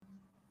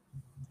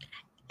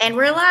And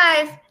we're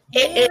live.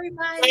 It Hey, is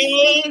everybody.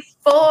 day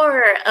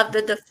 4 of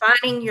the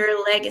Defining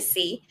Your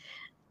Legacy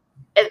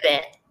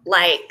event.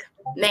 Like,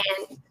 man,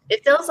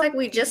 it feels like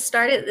we just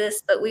started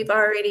this, but we've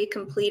already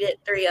completed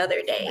 3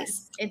 other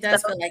days. Yes, it So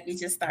does feel like we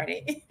just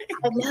started.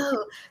 I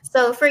know.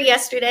 So for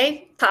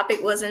yesterday,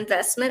 topic was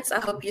investments. I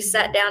hope you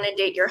sat down and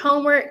did your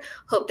homework.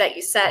 Hope that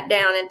you sat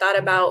down and thought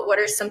about what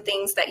are some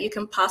things that you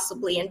can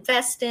possibly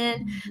invest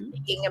in, Mhm.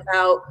 thinking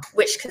about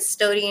which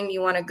custodian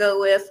you want to go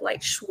with,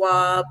 like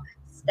Schwab,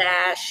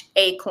 Stash,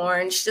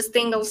 Acorns, just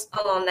things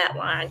along that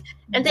line.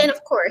 And then,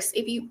 of course,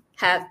 if you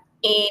have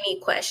any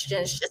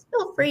questions, just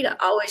feel free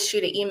to always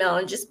shoot an email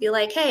and just be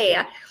like,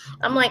 hey,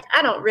 I'm like,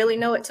 I don't really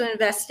know what to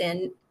invest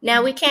in.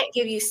 Now, we can't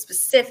give you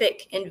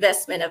specific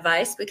investment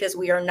advice because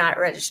we are not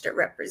registered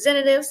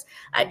representatives.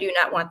 I do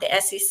not want the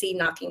SEC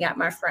knocking at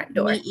my front Me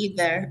door.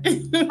 either.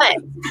 But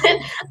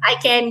I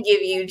can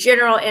give you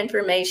general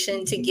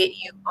information to get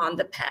you on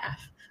the path.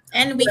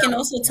 And we can Well,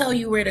 also tell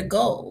you where to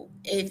go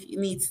if you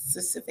need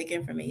specific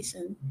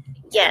information.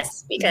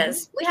 yes, Mhm.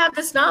 because we have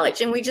this knowledge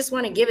and we just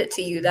want to give it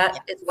to you. That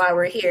is why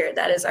we're here.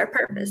 That is our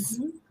purpose.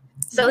 Mhm.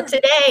 So Yeah.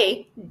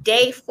 today,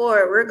 day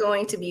 4, we're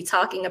going to be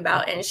talking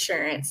about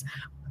insurance.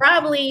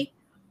 Probably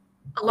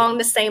along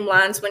the same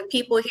lines, when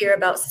people hear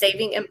about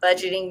saving and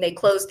budgeting, they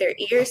close their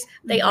ears.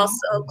 They Mhm.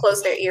 also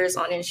close their ears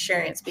on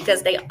insurance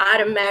because they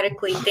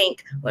automatically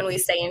think when we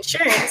say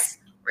insurance,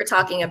 we're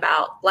talking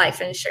about life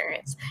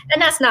insurance.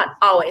 And that's not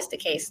always the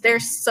case.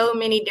 There's so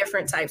many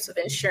different types of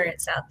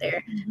insurance out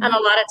there. And Mhm.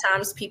 a lot of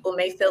times people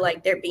may feel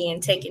like they're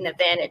being taken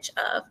advantage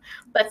of.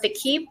 But the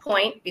key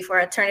point, before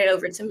I turn it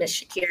over to Ms.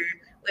 Shakira,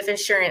 with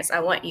insurance,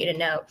 I want you to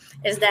know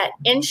is that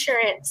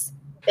insurance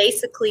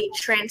basically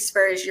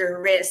transfers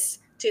your risk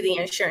to the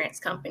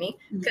insurance company.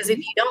 Because if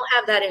Mhm. you don't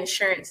have that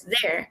insurance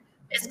there,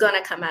 it's going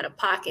to come out of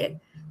pocket.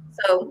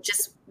 So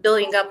just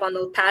building up on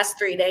the past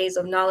 3 days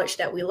of knowledge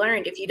that we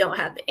learned, if you don't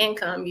have the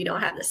income, you don't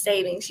have the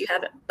savings, you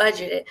haven't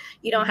budgeted,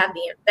 you don't have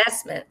the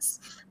investments.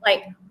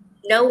 Like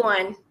no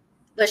one,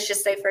 let's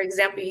just say, for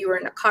example, you were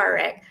in a car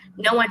wreck.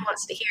 No one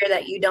wants to hear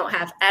that you don't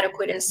have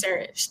adequate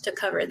insurance to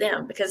cover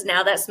them because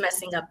now that's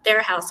messing up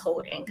their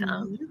household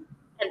income Mhm.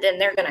 and then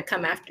they're going to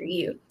come after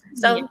you.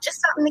 Yeah. So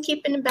just something to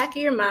keep in the back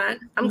of your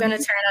mind. I'm going to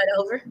Mhm. turn that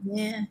over.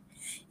 Yeah.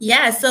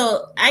 Yeah.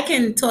 So I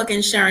can talk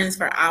insurance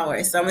for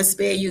hours. So I'm gonna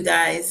spare you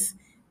guys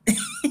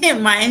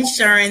my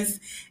insurance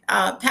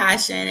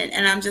passion,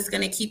 and I'm just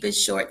going to keep it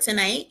short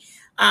tonight.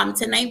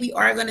 Tonight, we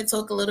are going to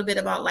talk a little bit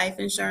about life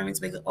insurance.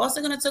 We're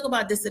also going to talk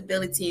about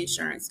disability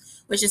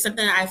insurance, which is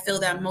something that I feel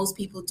that most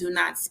people do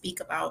not speak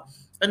about,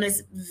 and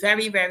it's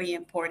very, very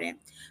important.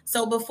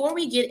 So before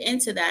we get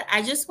into that,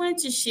 I just wanted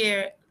to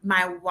share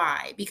my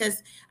why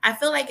because I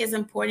feel like it's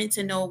important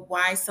to know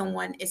why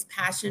someone is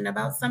passionate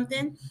about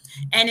something.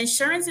 And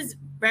insurance is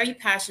very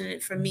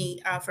passionate for me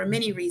for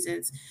many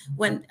reasons.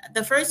 When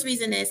the first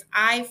reason is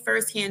I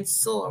firsthand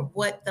saw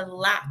what the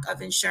lack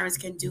of insurance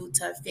can do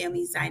to a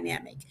family's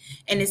dynamic,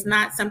 and it's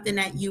not something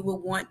that you will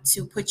want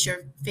to put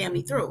your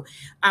family through.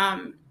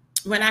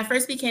 When I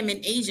first became an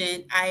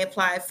agent, I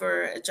applied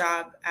for a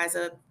job as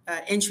a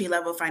entry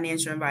level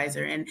financial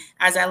advisor, and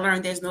as I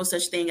learned, there's no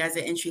such thing as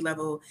an entry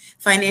level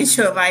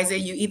financial advisor.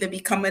 You either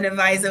become an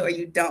advisor or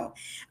you don't.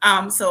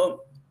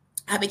 So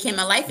I became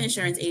a life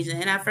insurance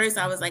agent. And at first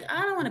I was like,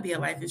 I don't want to be a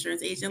life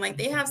insurance agent. Like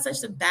they have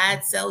such a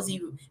bad salesy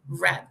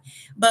rep.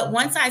 But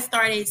once I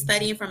started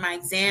studying for my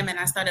exam and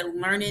I started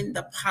learning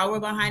the power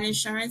behind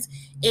insurance,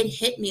 it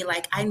hit me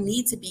like I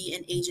need to be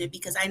an agent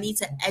because I need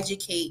to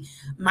educate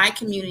my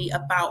community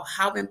about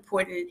how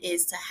important it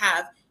is to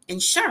have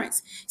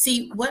insurance.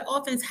 See, what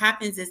often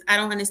happens is I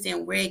don't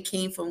understand where it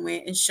came from, where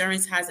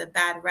insurance has a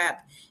bad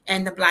rep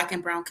in the Black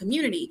and brown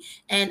community.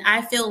 And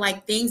I feel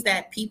like things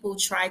that people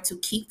try to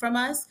keep from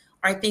us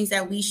are things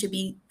that we should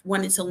be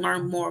wanting to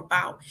learn more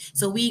about.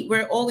 So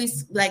we're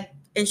always like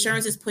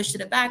insurance is pushed to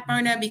the back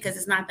burner because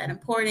it's not that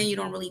important. You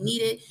don't really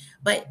need it.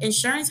 But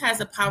insurance has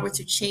the power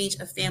to change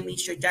a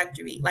family's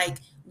trajectory, like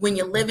when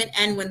you're living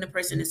and when the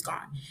person is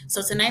gone.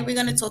 So tonight we're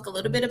going to talk a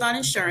little bit about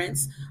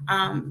insurance.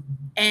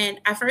 And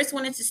I first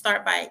wanted to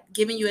start by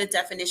giving you a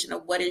definition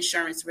of what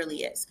insurance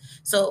really is.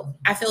 So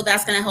I feel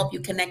that's going to help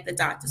you connect the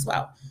dots as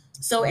well.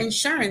 So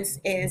insurance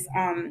is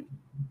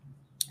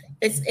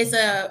it's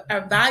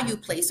a value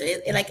placer.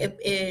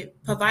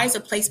 It provides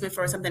a placement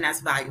for something that's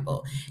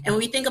valuable. And when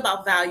we think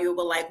about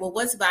valuable, like, well,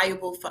 what's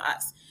valuable for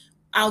us?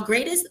 Our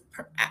greatest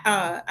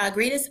our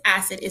greatest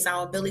asset is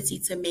our ability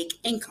to make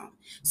income.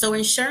 So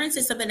insurance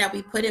is something that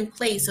we put in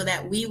place so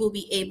that we will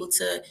be able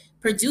to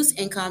produce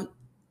income,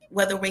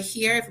 whether we're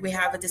here, if we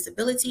have a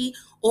disability,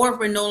 or if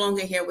we're no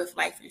longer here with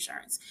life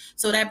insurance.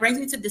 So that brings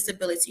me to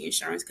disability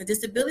insurance, because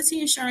disability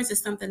insurance is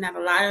something that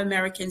a lot of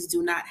Americans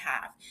do not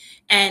have.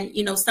 And,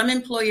 you know, some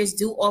employers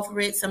do offer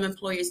it, some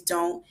employers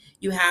don't.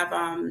 You have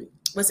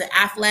was it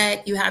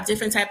Affleck? You have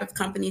different type of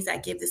companies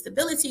that give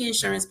disability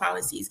insurance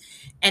policies,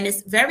 and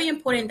it's very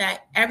important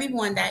that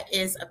everyone that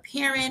is a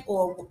parent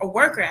or a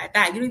worker at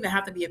that, you don't even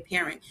have to be a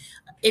parent.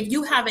 If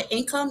you have an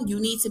income, you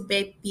need to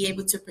be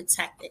able to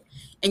protect it,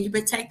 and you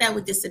protect that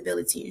with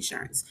disability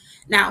insurance.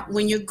 Now,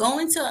 when you're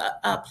going to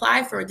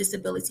apply for a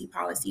disability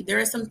policy, there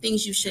are some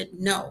things you should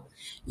know.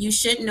 You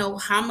should know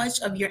how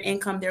much of your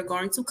income they're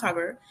going to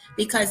cover,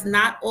 because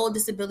not all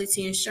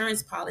disability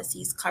insurance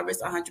policies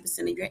covers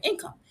 100% of your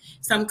income.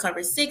 Some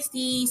cover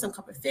 60, some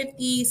cover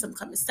 50, some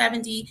cover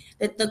 70.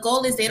 The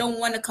goal is they don't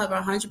want to cover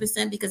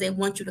 100% because they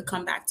want you to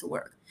come back to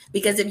work.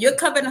 Because if you're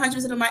covering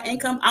 100% of my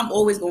income, I'm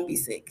always going to be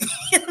sick.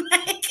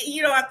 Like,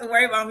 you don't have to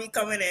worry about me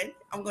coming in.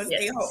 I'm going to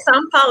stay home.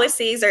 Some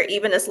policies are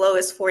even as low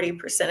as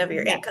 40% of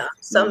your income.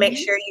 So make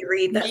sure you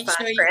read that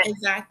fine print.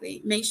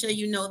 Exactly. Make sure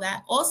you know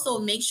that. Also,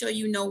 make sure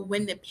you know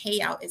when the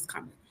payout is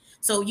coming.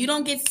 So you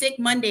don't get sick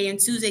Monday and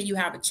Tuesday you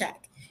have a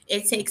check.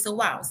 It takes a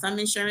while. Some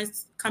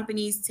insurance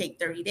companies take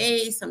 30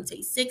 days, some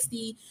take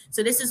 60.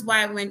 So this is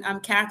why when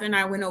Katherine and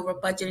I went over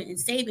budgeting and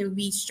saving,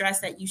 we stress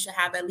that you should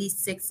have at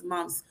least 6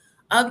 months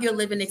of your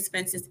living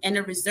expenses in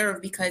a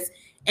reserve, because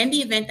in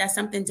the event that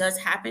something does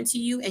happen to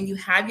you and you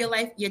have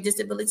your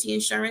disability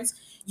insurance,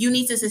 you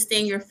need to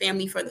sustain your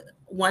family for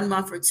 1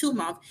 month or 2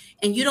 months.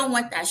 And you don't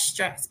want that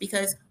stress,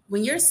 because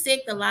when you're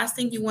sick, the last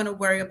thing you want to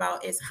worry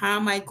about is, how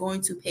am I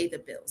going to pay the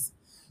bills?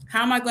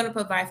 How am I going to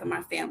provide for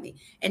my family?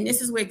 And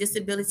this is where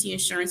disability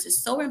insurance is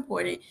so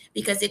important,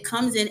 because it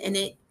comes in and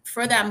it,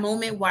 for that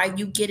moment while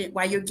you're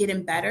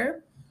getting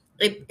better,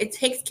 it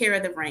takes care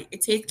of the rent.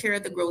 It takes care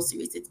of the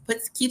groceries. It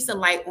keeps the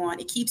light on.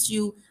 It keeps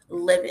you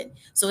living.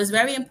 So it's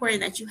very important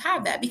that you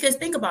have that, because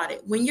think about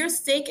it. When you're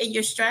sick and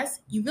you're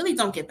stressed, you really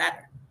don't get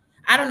better.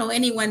 I don't know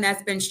anyone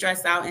that's been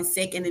stressed out and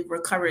sick and it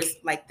recovers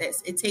like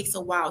this. It takes a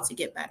while to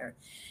get better.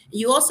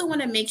 You also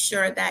want to make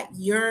sure that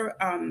your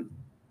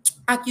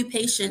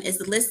occupation is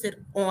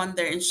listed on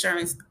their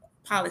insurance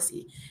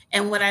policy.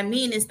 And what I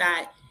mean is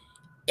that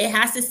it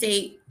has to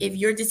say, if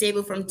you're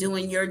disabled from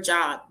doing your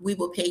job, we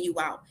will pay you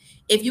out.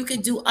 If you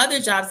could do other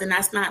jobs and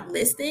that's not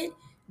listed,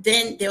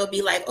 then they'll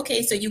be like,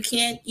 okay, so you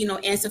can't,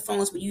 answer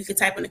phones, but you can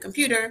type on the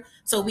computer,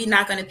 so we're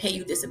not going to pay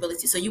you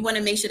disability. So you want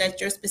to make sure that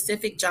your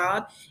specific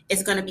job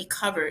is going to be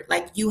covered.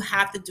 Like, you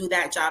have to do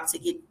that job to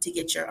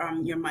get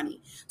your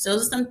money. So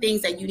those are some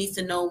things that you need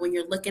to know when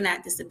you're looking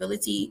at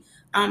disability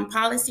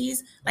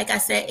policies. Like I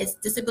said,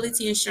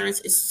 disability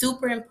insurance is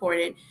super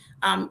important,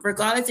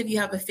 regardless if you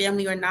have a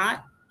family or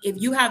not. If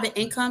you have an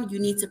income, you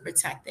need to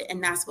protect it.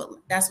 And that's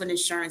what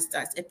insurance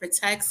does. It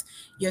protects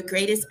your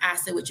greatest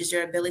asset, which is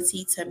your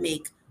ability to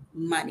make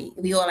money.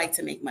 We all like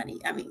to make money.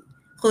 I mean,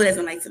 who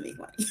doesn't like to make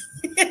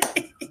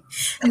money?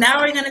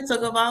 Now we're going to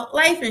talk about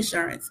life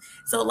insurance.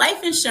 So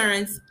life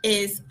insurance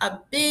is a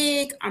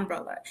big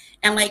umbrella,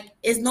 and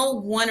it's no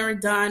one or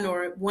done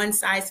or one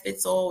size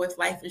fits all with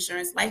life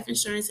insurance. Life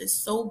insurance is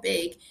so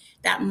big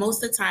that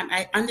most of the time,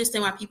 I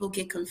understand why people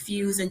get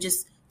confused and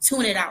just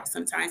tune it out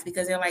sometimes,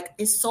 because they're like,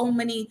 it's so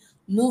many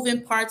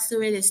moving parts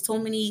to it. There's so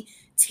many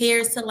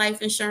tiers to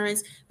life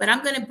insurance, but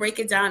I'm going to break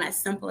it down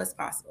as simple as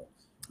possible.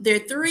 There are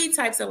 3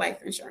 types of life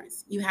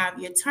insurance. You have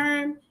your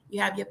term, you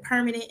have your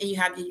permanent, and you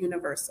have your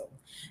universal.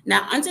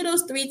 Now, under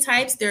those 3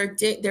 types, there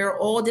are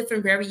all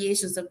different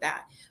variations of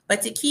that.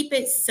 But to keep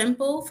it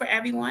simple for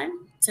everyone,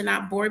 to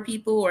not bore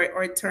people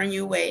or turn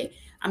you away,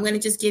 I'm going to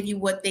just give you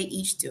what they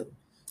each do.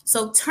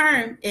 So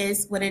term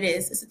is what it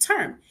is. It's a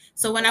term.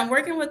 So when I'm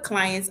working with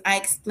clients, I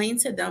explain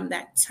to them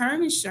that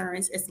term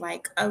insurance is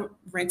like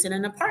renting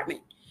an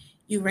apartment.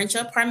 You rent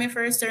your apartment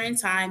for a certain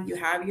time. You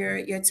have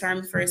your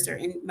term for a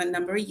certain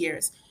number of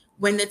years.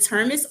 When the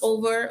term is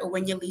over, or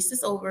when your lease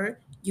is over,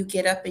 you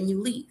get up and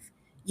you leave.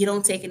 You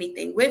don't take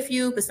anything with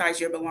you besides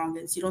your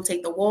belongings. You don't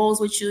take the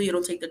walls with you. You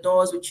don't take the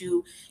doors with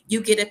you.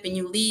 You get up and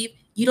you leave.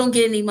 You don't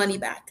get any money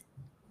back.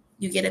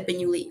 You get up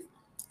and you leave.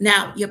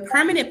 Now, your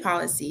permanent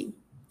policy,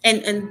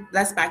 and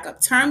let's back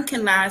up. Term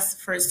can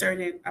last for a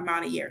certain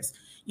amount of years.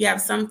 You have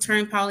some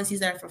term policies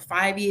that are for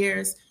 5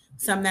 years,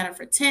 some that are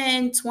for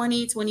 10,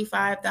 20,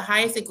 25. The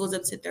highest it goes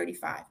up to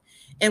 35.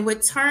 And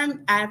with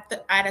term, at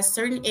a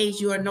certain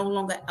age, you are no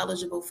longer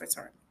eligible for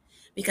term,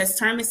 because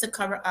term is to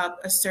cover up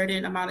a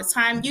certain amount of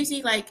time,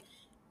 usually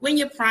when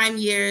your prime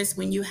years,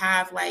 when you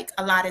have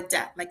a lot of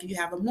debt, like if you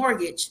have a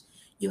mortgage,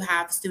 you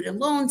have student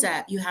loan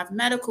debt, you have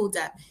medical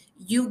debt,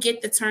 you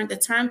get the term. The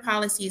term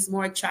policy is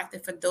more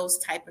attractive for those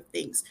type of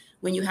things.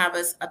 When you have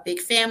a big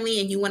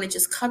family and you want to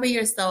just cover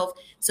yourself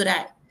so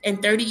that in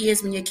 30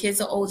 years, when your kids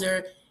are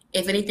older,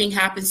 if anything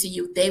happens to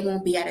you, they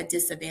won't be at a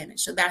disadvantage.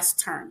 So that's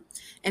term.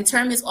 And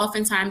term is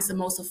oftentimes the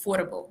most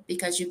affordable,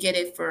 because you get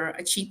it for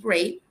a cheap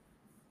rate,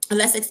 a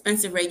less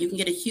expensive rate. You can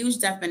get a huge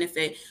death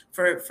benefit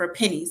for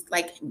pennies,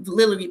 like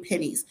literally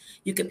pennies.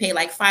 You could pay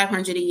like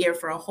 $500 a year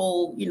for a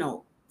whole,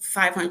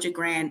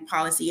 $500,000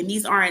 policy. And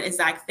these aren't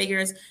exact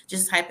figures,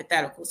 just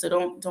hypothetical. So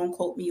don't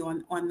quote me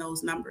on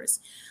those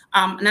numbers.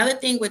 Another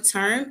thing with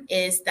term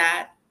is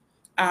that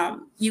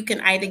You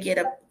can either get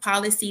a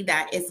policy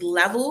that is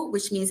level,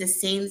 which means it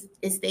stays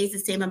the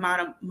same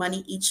amount of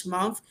money each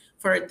month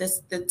for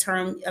the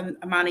term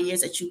amount of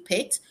years that you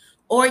picked,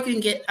 or you can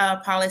get a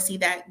policy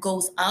that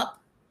goes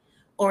up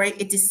or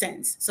it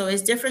descends. So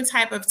it's different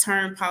type of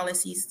term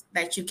policies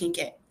that you can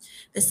get.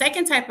 The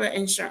second type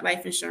of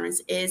life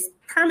insurance is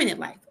permanent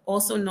life,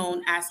 also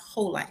known as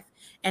whole life.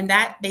 And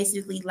that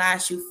basically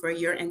lasts you for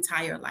your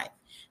entire life.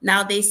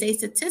 Now, they say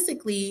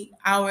statistically,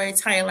 our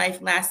entire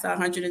life lasts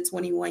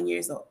 121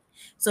 years old.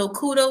 So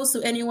kudos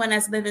to anyone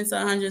that's living to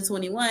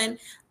 121.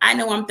 I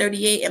know I'm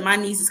 38 and my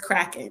knees is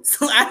cracking.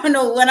 So I don't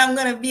know what I'm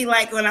going to be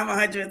like when I'm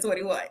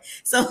 121.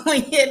 So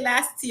it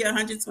lasts to your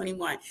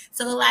 121.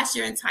 So it lasts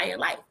your entire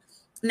life.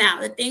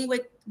 Now, the thing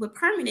with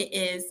permanent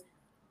is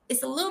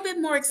it's a little bit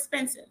more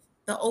expensive.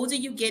 The older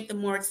you get, the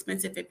more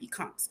expensive it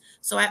becomes.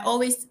 So I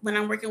always, when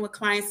I'm working with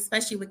clients,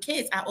 especially with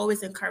kids, I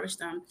always encourage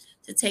them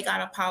to take out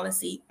a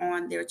policy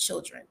on their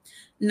children.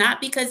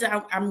 Not because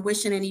I'm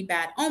wishing any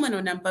bad omen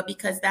on them, but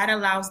because that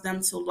allows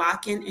them to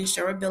lock in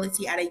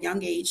insurability at a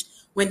young age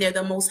when they're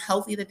the most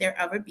healthy that they'll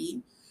ever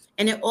be.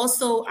 And it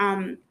also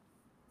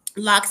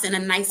locks in a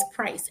nice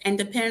price. And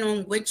depending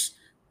on which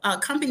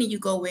company you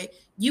go with,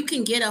 you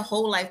can get a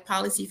whole life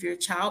policy for your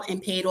child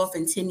and pay it off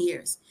in 10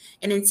 years.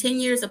 And in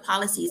 10 years, the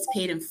policy is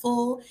paid in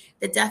full.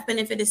 The death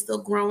benefit is still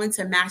growing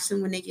to match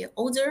them when they get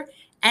older,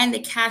 and the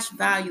cash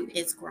value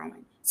is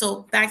growing.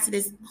 So back to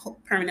this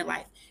permanent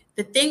life.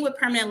 The thing with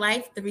permanent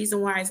life, the reason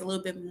why it's a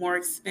little bit more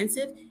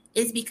expensive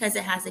is because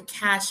it has a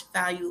cash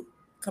value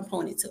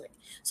component to it.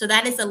 So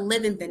that is a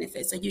living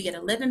benefit. So you get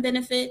a living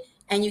benefit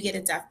and you get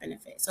a death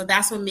benefit. So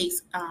that's what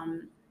makes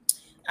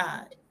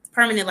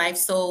permanent life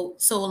so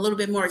a little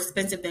bit more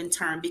expensive than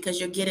term, because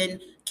you're getting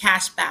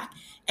cash back.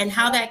 And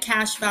how that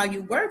cash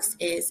value works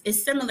is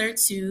similar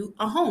to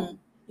a home.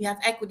 You have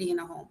equity in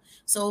a home.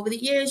 So over the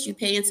years, you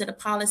pay into the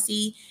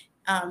policy.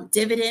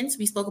 Dividends,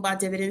 we spoke about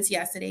dividends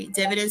yesterday.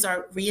 Dividends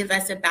are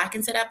reinvested back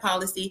into that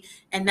policy,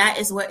 and that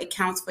is what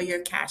accounts for your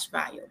cash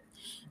value.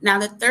 Now,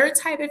 the third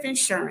type of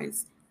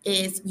insurance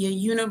is your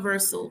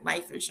universal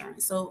life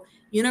insurance. So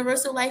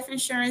universal life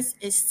insurance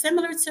is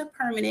similar to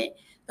permanent.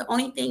 The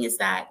only thing is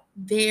that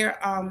they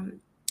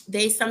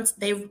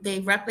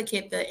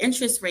replicate the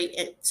interest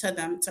rate to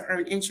them to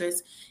earn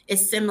interest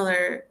is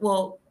similar.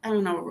 Well, I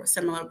don't know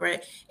similar,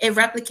 but it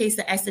replicates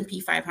the S&P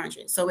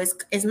 500. So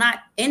it's not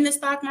in the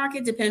stock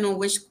market, depending on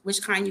which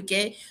kind you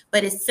get,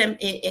 but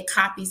it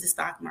copies the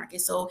stock market.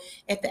 So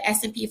if the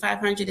S&P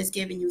 500 is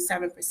giving you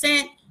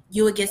 7%,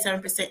 you would get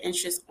 7%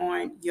 interest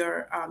on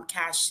your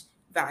cash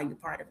value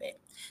part of it.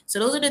 So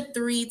those are the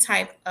three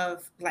type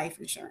of life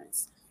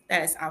insurance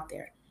that is out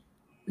there.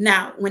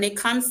 Now, when it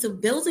comes to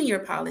building your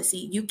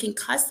policy, you can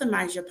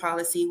customize your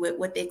policy with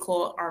what they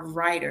call our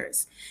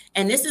riders.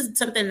 And this is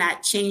something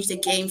that changed the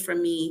game for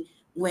me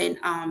when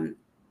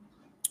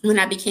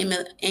I became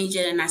an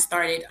agent and I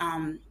started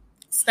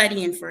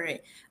studying for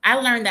it. I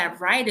learned that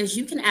riders,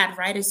 you can add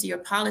riders to your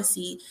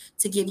policy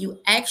to give you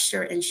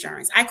extra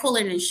insurance. I call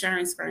it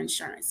insurance for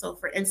insurance. So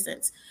for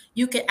instance,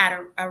 you could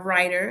add a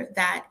rider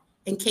that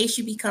in case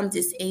you become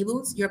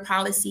disabled, your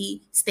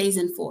policy stays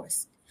in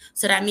force.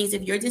 So that means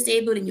if you're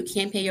disabled and you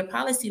can't pay your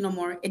policy no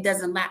more, it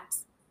doesn't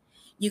lapse.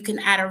 You can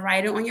add a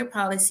rider on your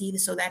policy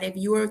so that if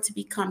you were to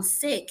become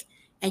sick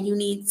and you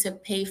need to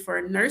pay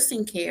for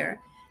nursing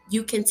care,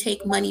 you can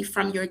take money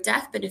from your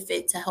death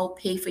benefit to help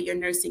pay for your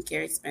nursing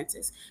care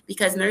expenses,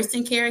 because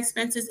nursing care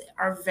expenses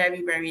are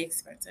very, very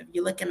expensive.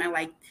 You're looking at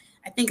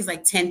I think it's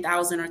like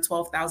 10,000 or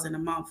 12,000 a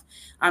month.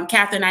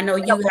 Catherine, I know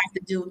you have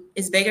to do,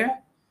 is bigger?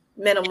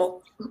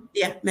 Minimal.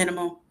 Yeah,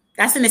 minimal.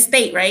 That's in the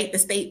state, right? The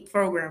state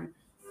program.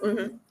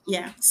 Mm-hmm.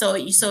 Yeah. So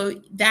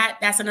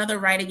that's another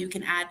rider you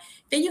can add.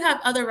 Then you have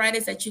other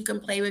riders that you can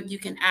play with. You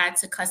can add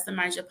to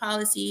customize your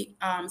policy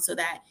so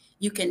that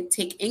you can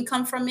take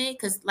income from it,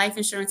 because life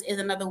insurance is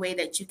another way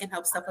that you can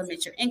help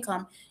supplement your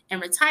income in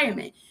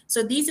retirement.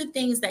 So these are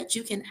things that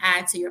you can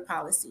add to your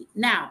policy.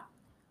 Now,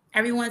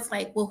 everyone's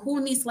like, well,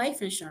 who needs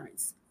life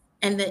insurance?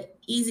 And the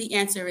easy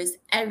answer is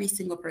every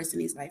single person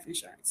needs life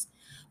insurance.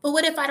 But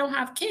what if I don't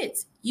have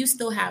kids? You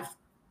still have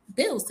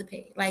bills to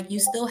pay. Like you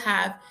still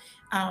have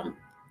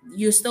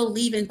you're still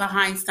leaving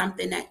behind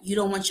something that you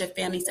don't want your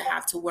family to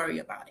have to worry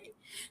about it.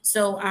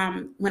 So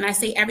when I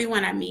say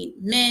everyone, I mean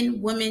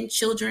men, women,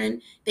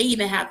 children. They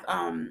even have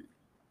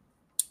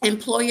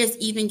employers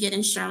even get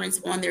insurance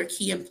on their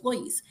key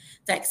employees,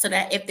 so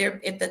that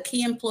if the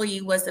key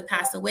employee was to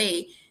pass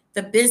away,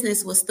 the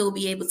business will still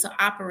be able to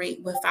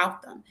operate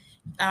without them.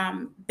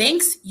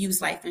 Banks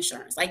use life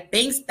insurance. Like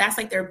banks, that's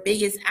like their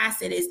biggest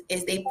asset is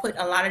they put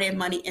a lot of their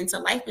money into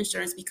life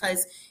insurance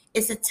because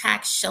it's a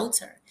tax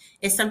shelter.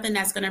 It's something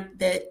that's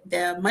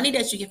the money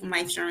that you get from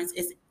life insurance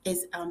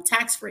is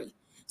tax free.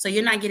 So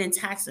you're not getting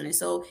taxed on it.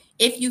 So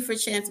if you, for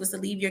chance, was to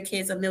leave your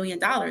kids $1 million,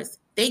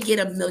 they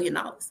get $1 million.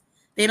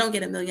 They don't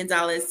get $1 million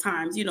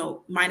times,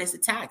 minus the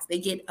tax. They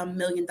get $1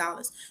 million.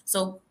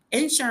 So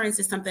insurance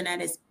is something that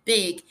is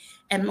big,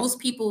 and most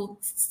people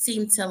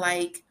seem to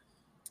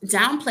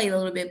downplayed a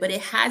little bit, but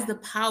it has the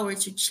power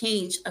to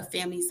change a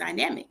family's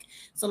dynamic.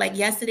 So like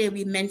yesterday,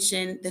 we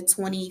mentioned the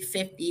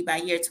 2050, by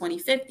year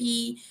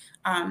 2050,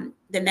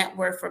 the net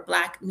worth for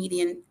Black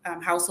median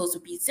households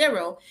would be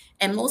zero.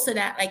 And most of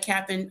that, like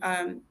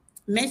Catherine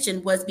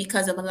mentioned, was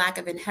because of a lack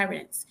of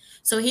inheritance.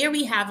 So here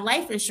we have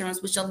life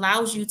insurance, which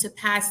allows you to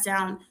pass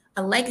down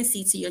a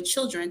legacy to your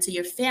children, to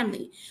your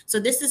family. So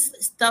this is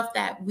stuff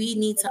that we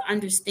need to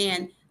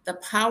understand, the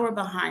power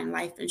behind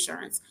life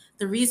insurance,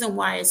 the reason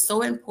why it's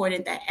so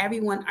important that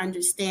everyone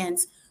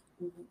understands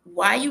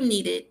why you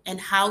need it and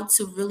how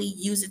to really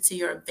use it to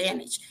your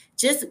advantage.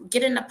 Just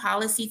getting a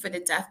policy for the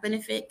death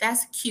benefit,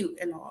 that's cute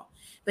and all.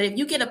 But if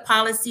you get a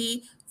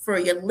policy for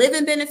your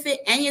living benefit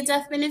and your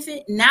death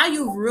benefit, now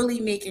you're really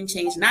making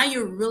change. Now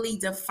you're really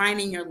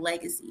defining your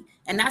legacy.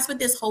 And that's what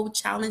this whole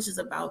challenge is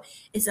about,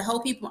 is to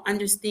help people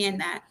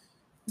understand that,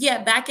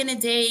 yeah, back in the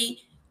day,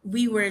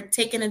 we were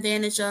taken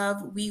advantage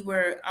of, we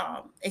were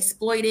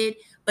exploited,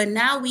 but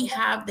now we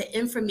have the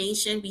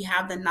information, we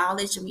have the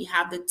knowledge, and we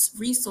have the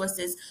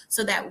resources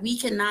so that we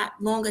can not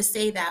longer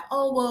say that,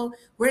 oh, well,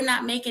 we're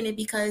not making it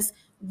because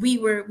we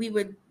were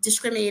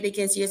discriminated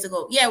against years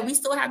ago. Yeah, we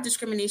still have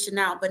discrimination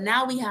now, but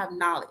now we have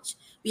knowledge.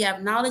 We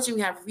have knowledge and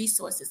we have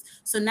resources.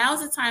 So now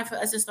is the time for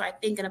us to start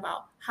thinking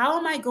about, how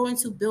am I going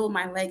to build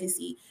my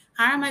legacy?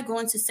 How am I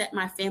going to set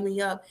my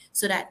family up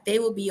so that they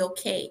will be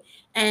okay?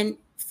 And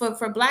for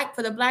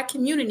the Black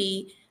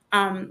community,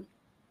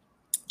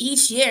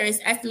 each year it's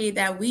estimated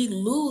that we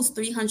lose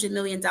 $300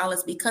 million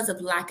because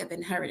of lack of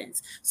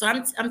inheritance. So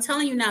I'm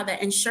telling you now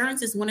that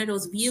insurance is one of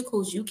those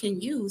vehicles you can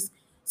use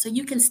so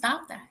you can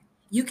stop that.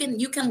 You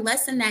can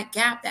lessen that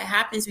gap that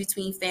happens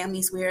between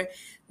families, where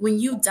when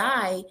you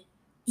die,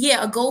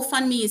 yeah, a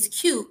GoFundMe is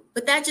cute,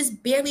 but that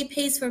just barely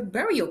pays for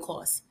burial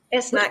costs.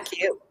 It's not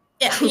cute.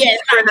 Yeah,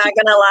 we're not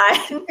gonna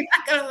lie. We're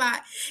not gonna lie.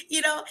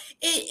 You know,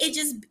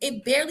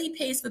 it barely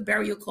pays for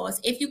burial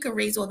costs if you can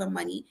raise all the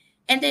money.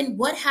 And then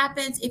what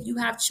happens if you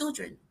have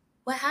children?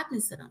 What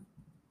happens to them?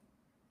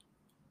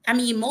 I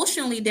mean,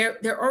 emotionally,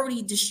 they're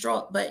already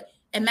distraught, but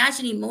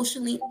imagine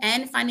emotionally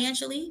and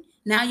financially,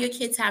 now your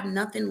kids have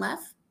nothing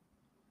left.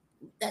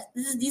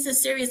 These are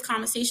serious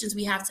conversations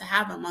we have to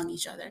have among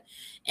each other.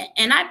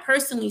 And I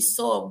personally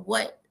saw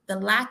what the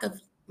lack of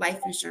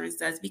life insurance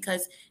does,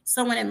 because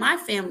someone in my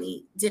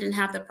family didn't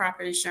have the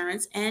proper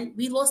insurance and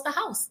we lost the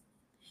house.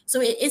 So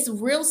it's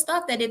real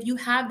stuff that if you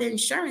have the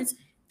insurance,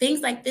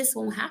 things like this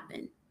won't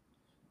happen.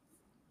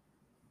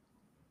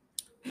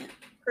 Yeah.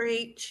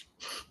 Preach.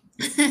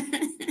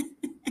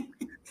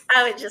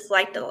 I would just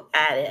like to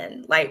add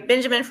in, like,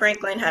 Benjamin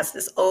Franklin has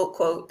this old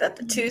quote that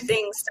the two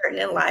things certain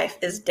in life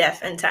is death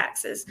and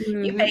taxes.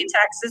 Mm-hmm. You pay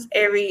taxes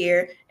every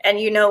year,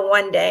 and you know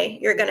one day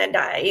you're going to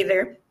die.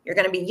 Either you're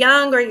going to be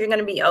young or you're going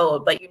to be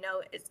old, but you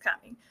know it's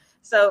coming.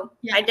 So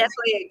yeah. I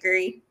definitely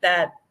agree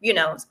that, you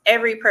know,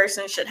 every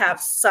person should have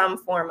some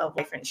form of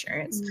life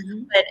insurance.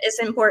 Mm-hmm. But it's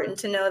important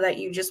to know that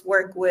you just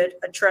work with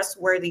a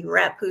trustworthy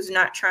rep who's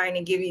not trying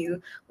to give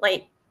you,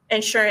 like,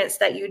 insurance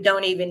that you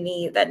don't even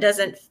need, that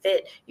doesn't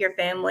fit your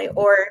family.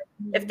 Or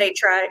if they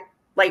try,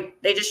 like,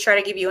 they just try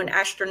to give you an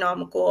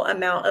astronomical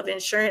amount of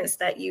insurance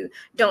that you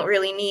don't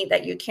really need,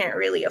 that you can't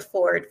really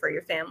afford for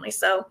your family.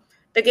 So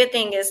the good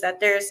thing is that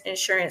there's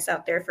insurance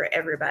out there for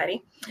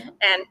everybody. Yeah.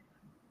 And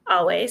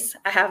always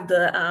I have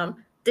the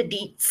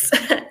deets,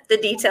 the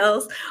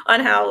details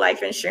on how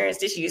life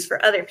insurance is used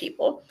for other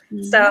people.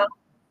 Mm-hmm. So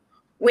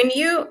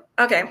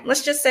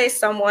let's just say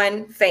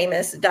someone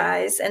famous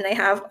dies and they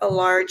have a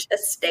large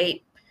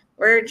estate.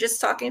 We're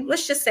just talking,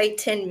 let's just say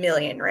 10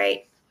 million,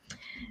 right?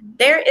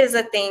 There is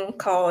a thing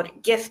called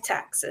gift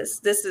taxes.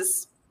 This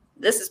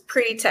is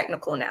pretty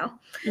technical now.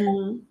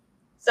 Mm-hmm.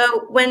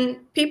 So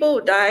when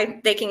people die,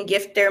 they can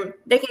gift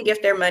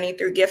their money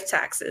through gift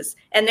taxes.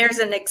 And there's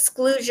an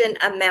exclusion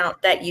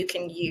amount that you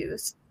can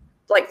use,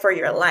 like, for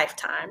your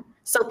lifetime.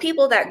 So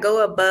people that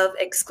go above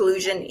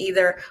exclusion,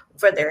 either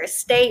for their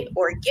estate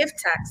or gift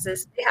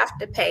taxes, they have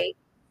to pay,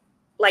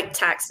 like,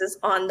 taxes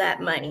on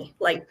that money,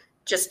 like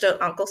just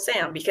to Uncle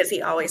Sam, because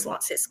he always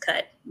wants his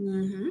cut.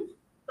 Mm-hmm.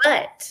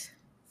 But,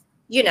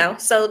 you know,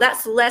 so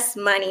that's less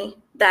money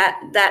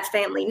that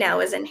family now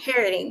is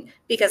inheriting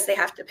because they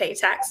have to pay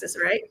taxes,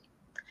 right?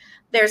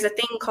 There's a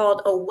thing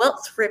called a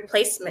wealth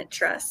replacement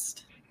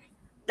trust.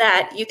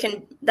 And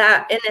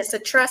it's a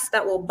trust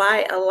that will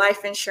buy a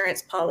life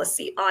insurance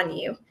policy on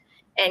you,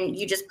 and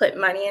you just put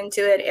money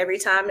into it every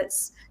time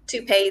it's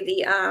to pay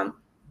the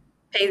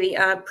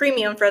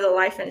premium for the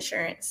life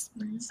insurance.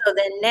 Mm-hmm. So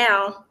then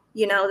now,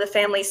 you know,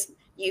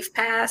 you've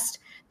passed,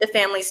 the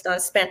family's done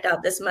spent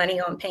out this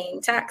money on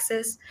paying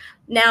taxes.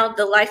 Now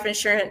the life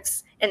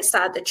insurance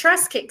inside the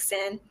trust kicks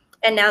in,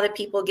 and now the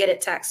people get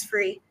it tax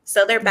free.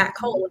 So they're back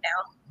whole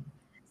now.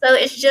 So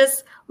it's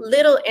just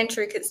little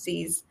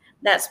intricacies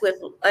that's with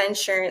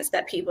insurance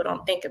that people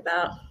don't think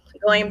about.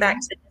 Going back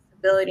to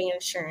disability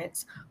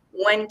insurance,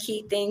 one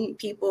key thing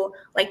people,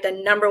 like, the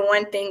number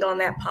one thing on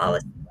that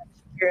policy, like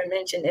you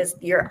mentioned, is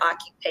your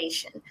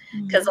occupation.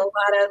 Because a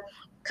lot of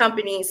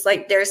companies,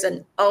 like, there's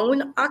an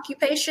own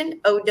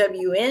occupation,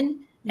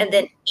 OWN, and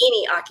then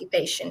any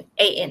occupation,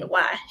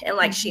 ANY. And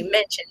like she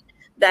mentioned,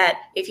 that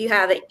if you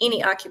have an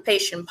any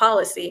occupation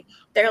policy,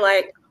 they're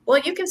like, well,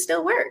 you can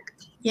still work.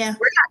 Yeah.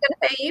 We're not going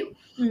to pay you.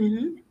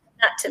 Mm-hmm.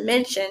 Not to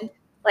mention,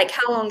 like,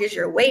 how long is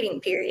your waiting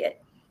period?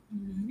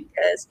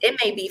 Because it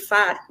may be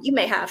you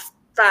may have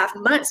 5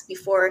 months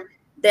before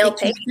they'll It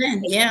pay kicks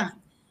in. you. Yeah.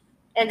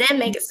 And then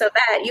make it so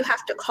bad you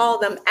have to call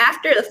them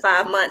after the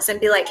 5 months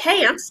and be like,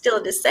 hey, I'm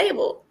still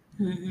disabled.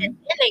 And then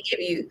they give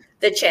you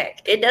the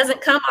check. It doesn't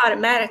come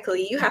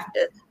automatically. You have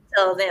to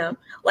tell them.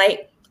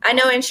 Like, I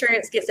know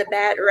insurance gets a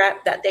bad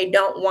rep that they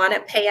don't want to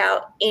pay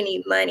out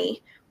any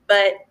money,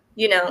 but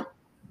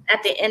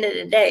at the end of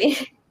the day,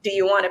 do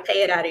you want to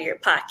pay it out of your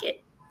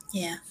pocket?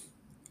 Yeah.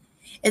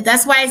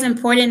 That's why it's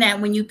important that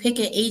when you pick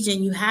an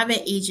agent, you have an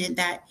agent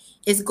that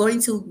is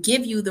going to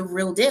give you the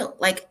real deal.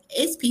 Like,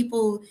 it's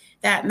people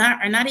that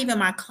are not even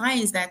my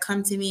clients that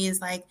come to me is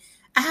like,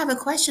 I have a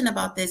question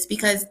about this,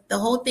 because the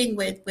whole thing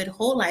with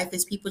whole life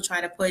is people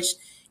try to push,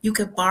 you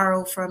could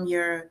borrow from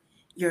your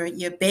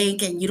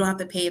bank and you don't have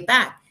to pay it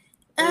back.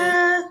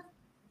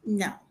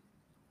 No.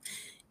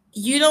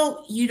 You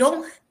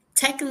don't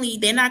technically,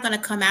 they're not going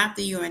to come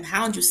after you and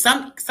hound you.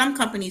 Some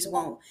companies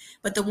won't,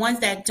 but the ones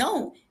that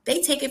don't,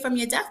 they take it from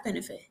your death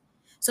benefit.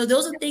 So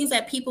those are things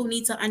that people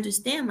need to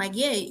understand. Like,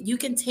 yeah, you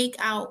can take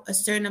out a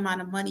certain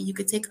amount of money. You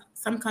could take,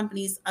 some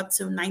companies up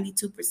to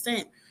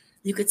 92%.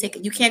 You could take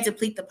it. You can't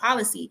deplete the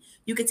policy.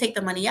 You could take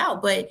the money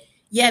out, but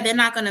yeah, they're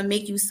not going to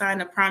make you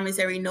sign a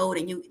promissory note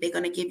and they're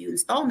going to give you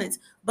installments.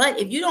 But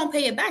if you don't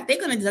pay it back, they're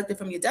going to deduct it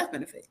from your death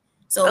benefit.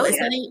 So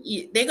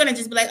they're going to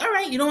just be like, all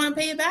right, you don't want to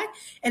pay it back?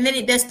 And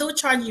then they're still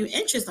charging you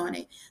interest on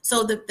it.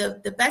 So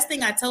the best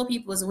thing I tell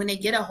people is when they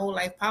get a whole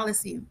life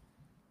policy,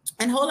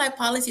 and whole life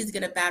policies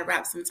get a bad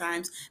rap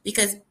sometimes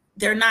because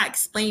they're not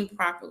explained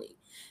properly.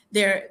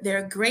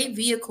 They're great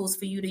vehicles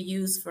for you to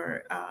use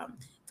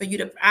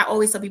I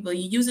always tell people,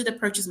 you use it to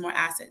purchase more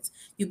assets.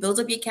 You build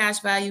up your cash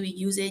value,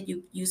 you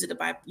use it to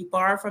buy, you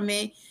borrow from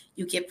it,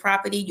 you get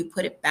property, you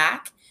put it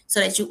back, so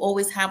that you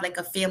always have like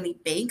a family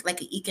bank,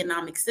 like an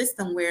economic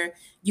system where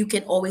you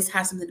can always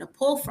have something to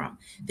pull from.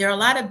 There are a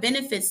lot of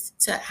benefits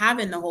to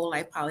having the whole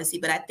life policy,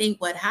 but I think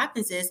what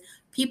happens is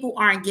people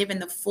aren't given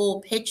the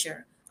full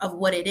picture of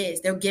what it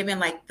is. They're given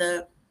like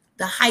the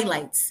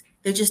highlights.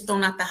 They're just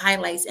throwing out the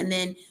highlights, and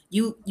then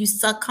you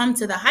succumb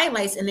to the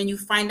highlights, and then you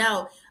find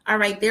out, all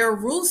right, there are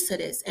rules to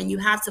this, and you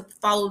have to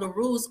follow the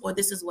rules, or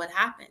this is what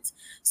happens.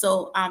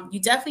 So you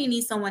definitely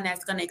need someone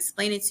that's going to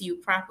explain it to you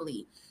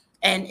properly,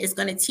 and is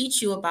going to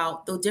teach you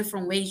about the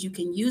different ways you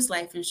can use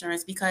life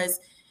insurance. Because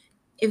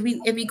if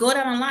we go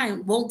down the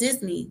line, Walt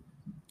Disney,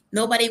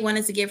 nobody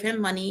wanted to give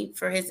him money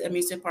for his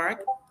amusement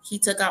park. He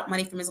took out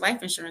money from his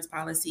life insurance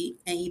policy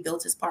and he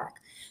built his park.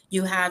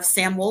 You have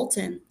Sam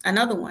Walton,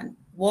 another one.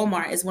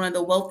 Walmart is one of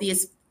the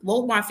wealthiest.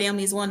 Walmart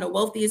family is one of the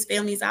wealthiest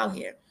families out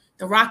here.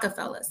 The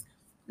Rockefellers,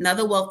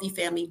 another wealthy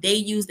family. They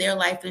use their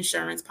life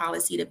insurance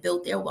policy to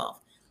build their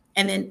wealth.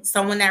 And then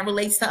someone that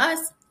relates to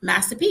us,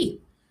 Master P.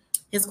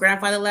 His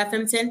grandfather left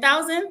him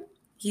 10,000.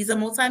 He's a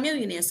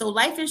multimillionaire. So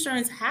life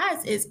insurance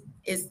has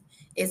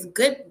is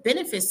good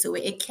benefits to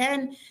it. It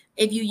can,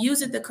 if you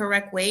use it the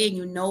correct way and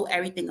you know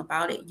everything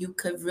about it, you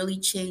could really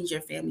change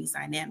your family's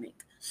dynamic.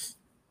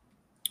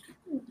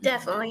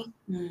 Definitely.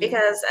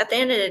 Because at the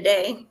end of the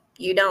day,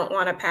 you don't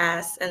want to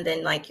pass and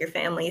then like your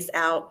family's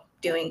out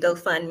doing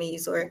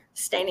GoFundMe's or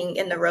standing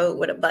in the road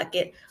with a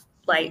bucket,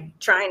 like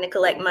trying to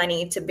collect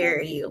money to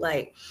bury you.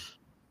 Like,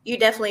 you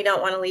definitely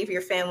don't want to leave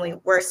your family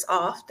worse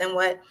off than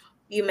what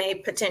you may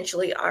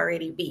potentially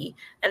already be.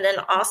 And then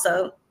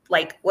also,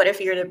 like, what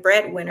if you're the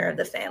breadwinner of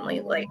the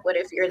family? Like, what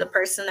if you're the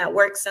person that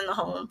works in the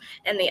home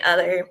and the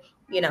other,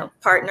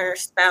 partner,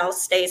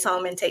 spouse stays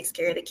home and takes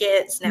care of the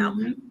kids? Now,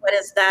 what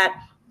is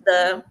that?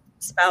 The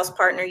spouse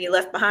partner you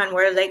left behind,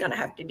 what are they going to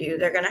have to do?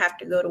 They're going to have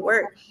to go to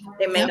work.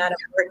 They may not have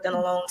worked in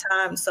a long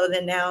time. So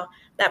then now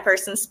that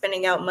person's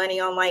spending out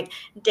money on like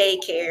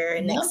daycare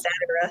and et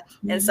cetera.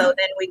 And so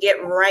then we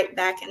get right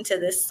back into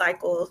this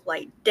cycle of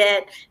like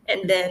debt.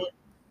 And then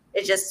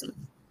it just,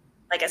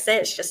 like I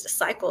said, it's just a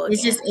cycle again.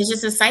 It's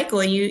just a cycle,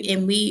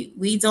 and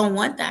we don't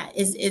want that.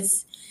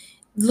 It's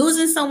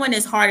losing someone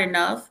is hard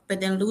enough,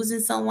 but then losing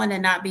someone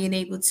and not being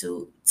able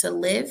to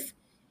live,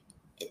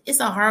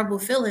 it's a horrible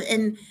feeling.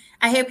 And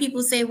I hear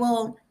people say,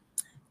 well,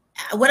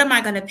 what am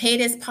I going to pay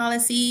this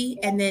policy?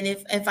 And then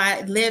if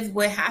I live,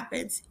 what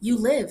happens? You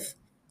live.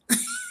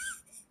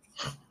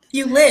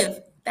 You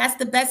live. That's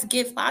the best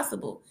gift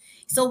possible.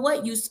 So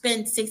what? You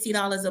spend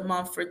 $60 a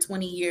month for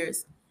 20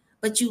 years,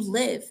 but you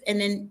live. And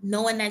then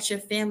knowing that your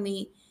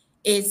family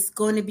is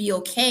going to be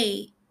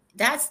okay,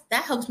 that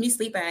helps me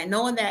sleep at night.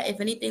 Knowing that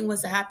if anything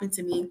was to happen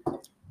to me,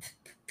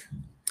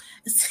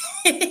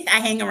 I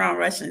hang around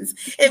Russians.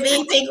 If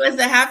anything was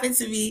to happen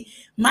to me,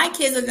 my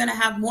kids are gonna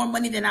have more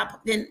money than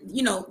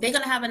they're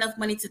gonna have enough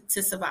money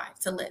to survive,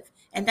 to live.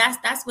 And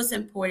that's what's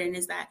important,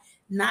 is that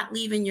not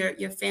leaving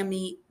your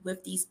family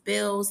with these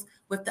bills,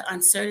 with the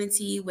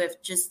uncertainty, with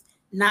just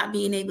not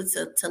being able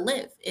to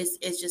live is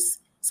just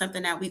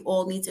something that we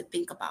all need to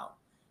think about.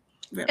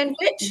 And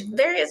which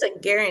there is a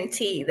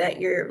guarantee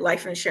that your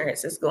life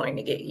insurance is going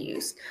to get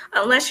used,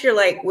 unless you're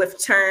like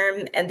with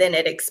term and then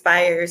it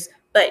expires.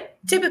 But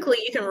typically,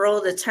 you can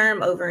roll the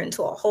term over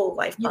into a whole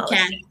life You can.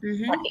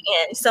 policy at the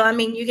end. So, I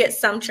mean, you get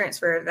some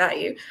transfer of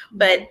value.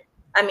 But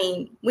I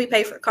mean, we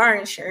pay for car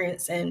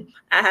insurance, and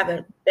I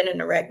haven't been in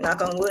a wreck,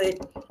 knock on wood.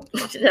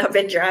 I've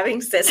been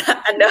driving since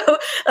I know.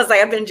 I was like,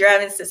 I've been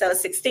driving since I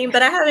was 16,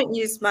 but I haven't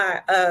used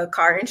my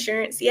car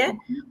insurance yet.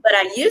 But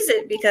I use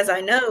it because I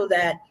know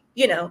that,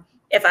 you know,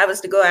 if I was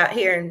to go out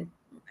here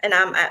and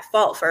I'm at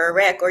fault for a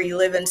wreck, or you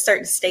live in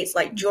certain states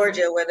like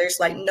Georgia where there's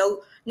like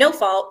no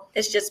fault,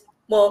 it's just,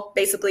 well,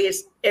 basically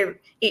it's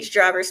each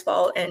driver's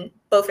fault and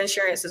both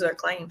insurances are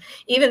claimed.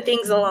 Even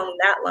things along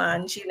that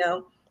lines, you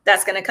know,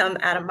 that's going to come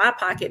out of my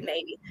pocket.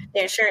 Maybe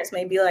the insurance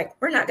may be like,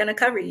 we're not going to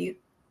cover you.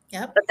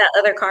 Yep. But that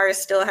other cars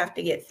still have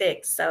to get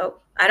fixed. So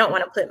I don't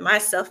want to put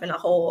myself in a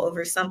hole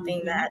over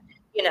something that,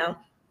 you know,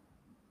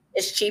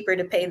 it's cheaper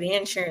to pay the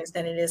insurance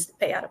than it is to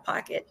pay out of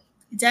pocket.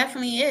 It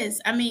definitely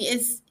is. I mean,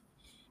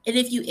 and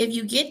if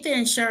you get the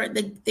insurance,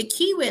 the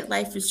key with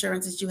life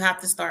insurance is you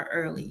have to start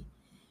early.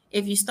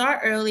 If you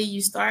start early,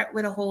 you start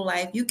with a whole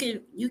life. You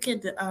can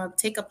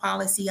take a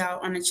policy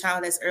out on a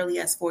child as early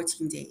as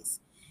 14 days.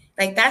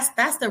 Like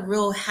that's the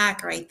real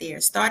hack right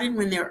there. Starting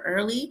when they're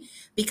early,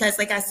 because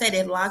like I said,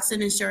 it locks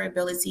in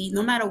insurability.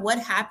 No matter what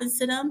happens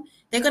to them,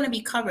 they're going to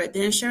be covered.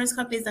 The insurance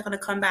companies are going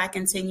to come back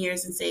in 10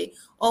 years and say,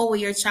 oh, well,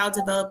 your child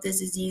developed this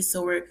disease,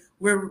 so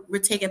we're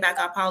taking back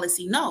our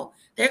policy. No,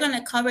 they're going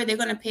to cover, they're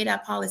going to pay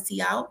that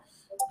policy out.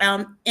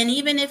 And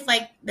even if,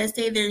 like, let's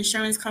say the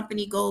insurance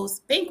company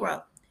goes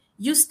bankrupt,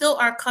 you still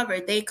are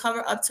covered. They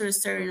cover up to a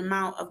certain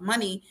amount of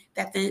money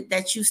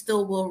that you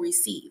still will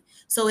receive.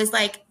 So it's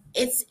like,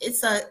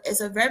 it's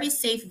a very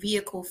safe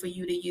vehicle for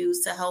you to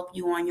use to help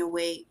you on your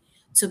way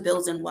to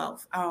building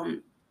wealth.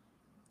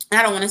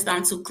 I don't want to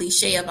sound too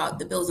cliche about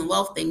the building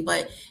wealth thing,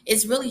 but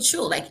it's really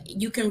true. Like,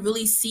 you can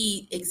really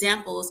see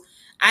examples.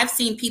 I've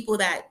seen people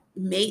that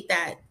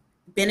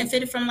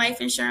benefited from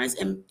life insurance,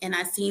 and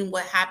I've seen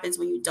what happens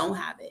when you don't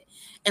have it.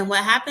 And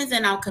what happens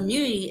in our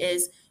community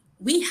is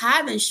we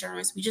have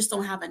insurance, we just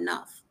don't have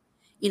enough.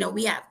 You know,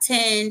 we have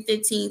 10,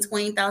 15,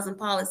 20,000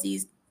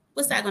 policies.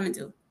 What's that going to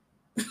do?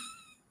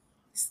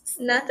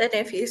 Nothing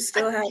if you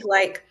still have,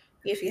 like,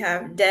 if you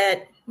have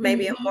debt,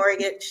 maybe a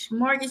mortgage.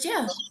 Mortgage,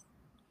 yeah.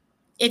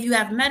 If you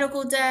have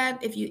medical debt,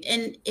 if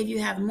you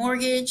have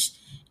mortgage,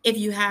 if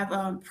you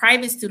have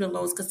private student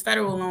loans, because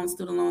federal loans,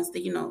 student loans,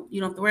 that you don't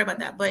have to worry about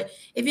that. But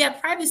if you have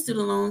private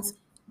student loans,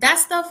 that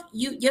stuff,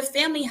 your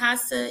family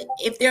has to,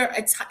 if they're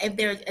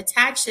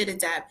attached to the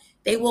debt,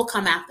 they will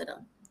come after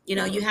them. You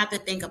know, you have to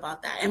think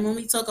about that. And when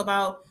we talk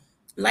about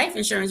life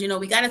insurance, you know,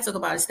 we got to talk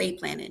about estate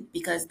planning,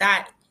 because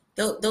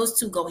those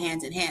two go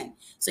hand in hand.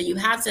 So you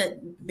have to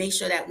make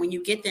sure that when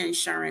you get the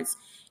insurance,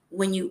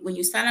 when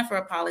you sign up for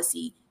a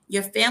policy,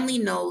 your family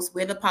knows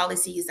where the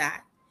policy is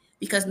at,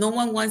 because no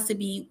one wants to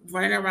be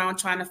running around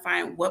trying to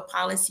find what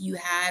policy you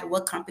had,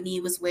 what company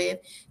it was with.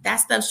 That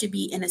stuff should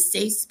be in a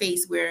safe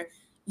space where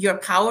your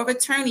power of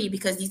attorney,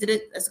 because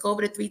let's go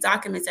over the 3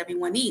 documents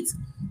everyone needs: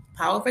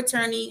 power of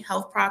attorney,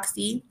 health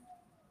proxy,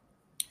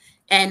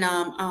 and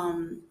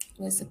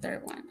what's the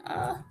third one?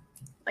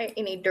 Like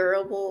any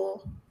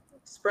durable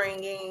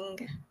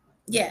springing.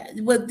 Yeah,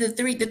 well, the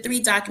three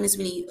documents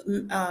we need: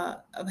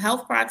 a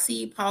health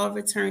proxy, power of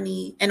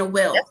attorney, and a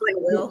will. Definitely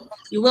will.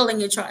 Your will and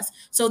your trust.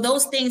 So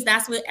those things,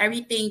 that's what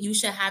everything, you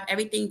should have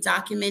everything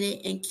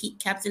documented and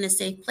kept in a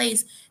safe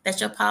place, that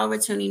your power of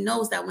attorney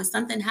knows that when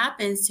something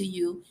happens to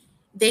you,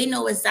 they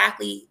know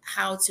exactly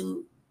how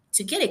to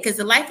get it. Because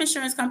the life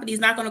insurance company is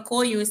not going to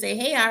call you and say,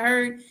 hey, I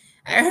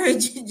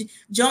heard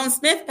Joan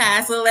Smith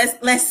passed, so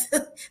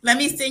let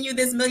me send you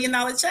this $1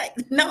 million check.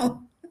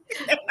 No,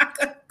 they're not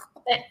going to.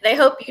 They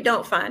hope you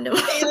don't find them.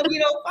 They hope you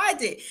don't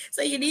find it.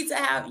 So you need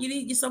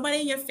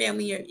somebody in your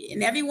family,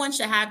 and everyone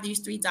should have these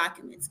 3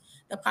 documents: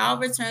 the power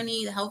of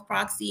attorney, the health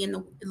proxy, and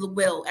the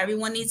will.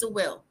 Everyone needs a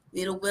will.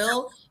 You need a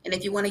will, and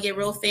if you want to get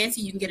real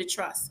fancy, you can get a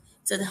trust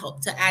to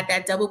help to add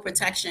that double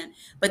protection.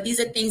 But these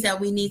are things that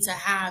we need to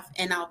have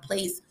in our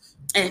place.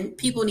 And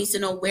people need to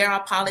know where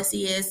our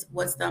policy is,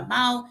 what's the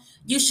amount.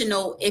 You should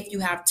know if you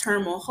have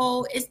term or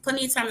whole. It's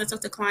plenty of times I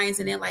talk to clients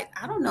and they're like,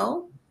 I don't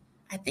know.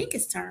 I think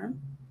it's term.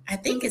 I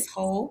think it's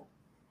whole.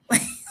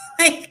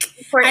 Like,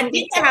 I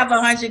think I have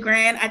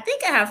 $100,000. I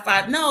think I have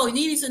 5. No, you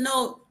need to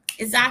know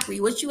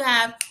exactly what you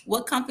have,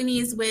 what company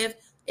is with.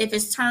 If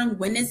it's term,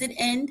 when does it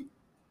end?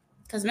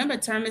 Because remember,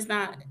 term is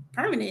not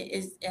permanent.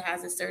 It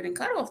has a certain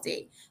cutoff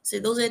date. So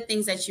those are the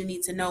things that you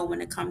need to know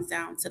when it comes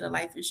down to the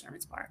life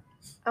insurance part.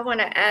 I want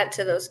to add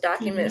to those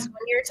documents. When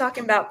you're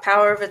talking about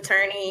power of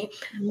attorney,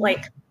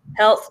 like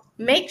health,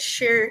 make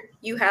sure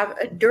you have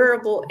a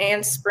durable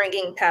and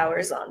springing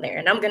powers on there.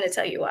 And I'm going to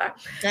tell you why.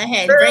 Go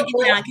ahead. Break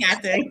it down,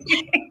 Katherine.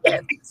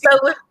 Yes. So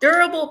with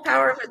durable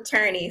power of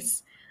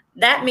attorneys,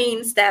 that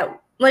means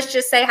that, let's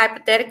just say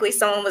hypothetically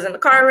someone was in a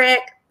car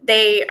wreck.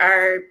 They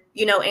are,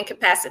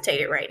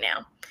 incapacitated right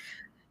now.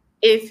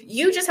 If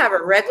you just have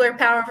a regular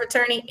power of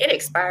attorney, it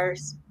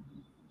expires.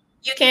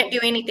 you can't do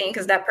anything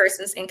because that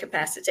person's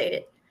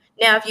incapacitated.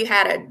 Now, if you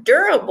had a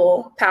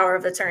durable power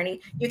of attorney,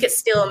 you could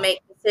still make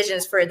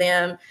decisions for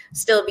them,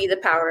 still be the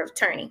power of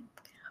attorney.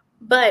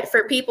 But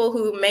for people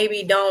who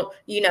maybe don't,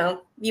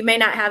 you may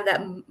not have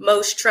that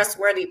most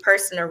trustworthy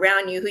person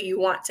around you who you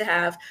want to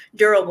have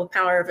durable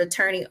power of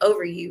attorney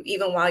over you,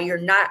 even while you're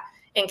not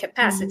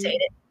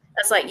incapacitated.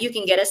 That's like you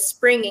can get a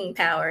springing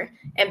power.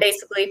 And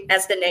basically,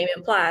 as the name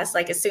implies,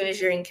 like as soon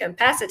as you're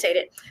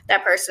incapacitated,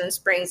 that person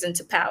springs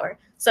into power.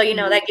 So,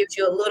 that gives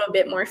you a little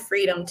bit more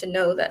freedom to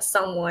know that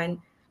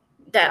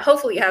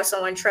hopefully you have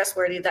someone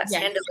trustworthy that's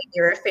handling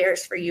your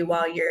affairs for you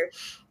while you're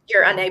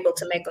unable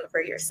to make them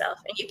for yourself.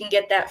 And you can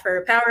get that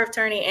for power of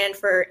attorney and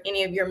for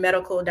any of your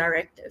medical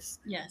directives.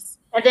 Yes.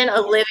 And then a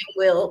living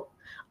will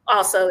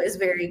also is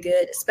very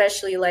good,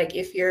 especially like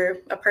if you're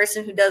a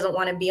person who doesn't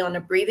want to be on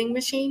a breathing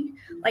machine,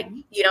 like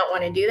you don't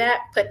want to do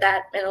that, put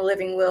that in a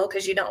living will,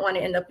 because you don't want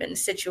to end up in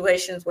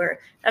situations where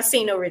I've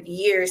seen over the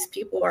years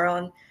people are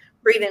on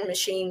breathing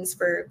machines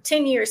for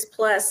 10 years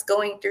plus,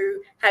 going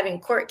through having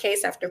court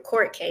case after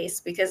court case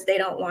because they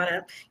don't want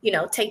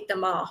to, take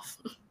them off.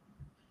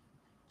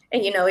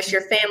 And, it's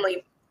your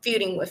family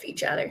feuding with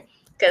each other,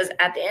 because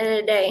at the end of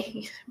the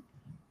day,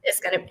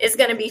 it's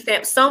gonna be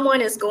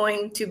someone is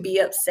going to be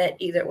upset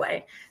either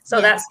way.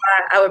 So that's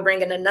why I would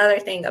bring in another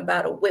thing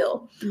about a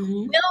will.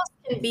 Wills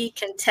can be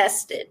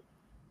contested.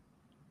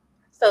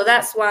 So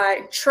that's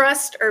why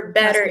trust or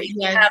better, if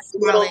you have a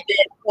little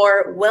bit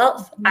more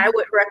wealth, I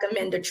would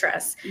recommend a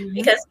trust,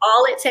 because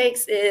all it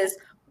takes is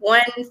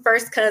one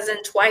first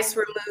cousin twice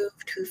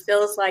removed who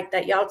feels like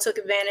that y'all took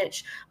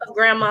advantage of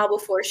grandma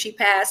before she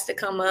passed to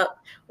come up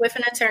with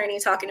an attorney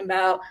talking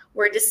about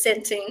we're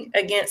dissenting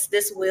against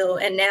this will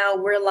and now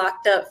we're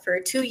locked up for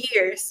 2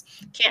 years,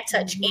 can't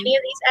touch any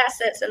of these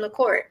assets in the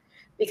court,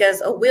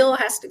 because a will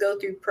has to go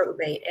through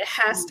probate. It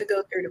has to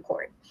go through the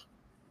court.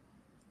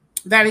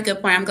 Very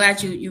good point. I'm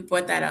glad you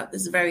brought that up.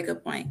 This is a very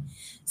good point.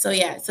 So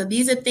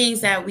these are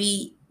things that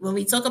when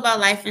we talk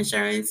about life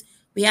insurance,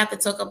 we have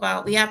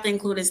to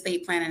include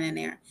estate planning in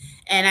there.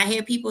 And I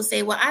hear people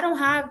say, well, I don't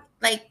have,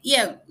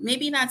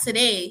 maybe not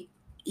today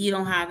you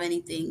don't have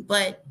anything,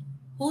 but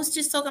who's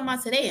just talking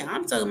about today?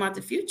 I'm talking about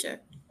the future.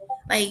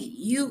 Like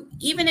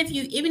even if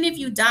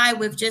you die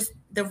with just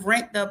the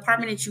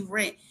apartment that you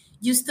rent,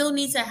 you still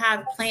need to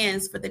have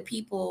plans for the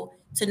people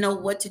to know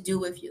what to do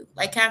with you.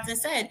 Like Katherine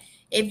said,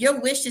 if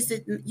your wish is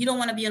that you don't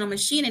want to be on a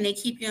machine and they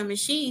keep you on a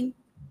machine,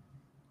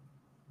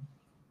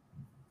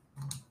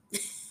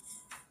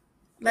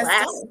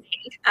 last thing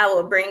I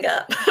will bring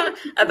up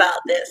about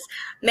this,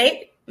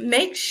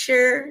 make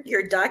sure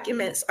your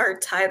documents are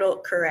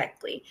titled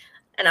correctly.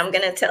 And I'm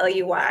going to tell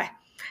you why.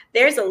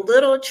 There's a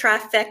little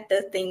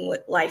trifecta thing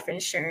with life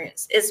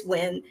insurance, is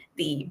when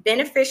the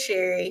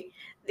beneficiary,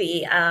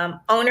 the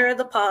owner of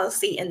the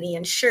policy, and the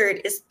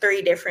insured is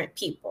 3 different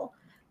people.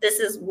 This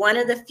is one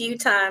of the few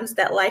times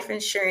that life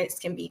insurance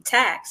can be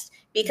taxed,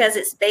 because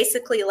it's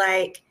basically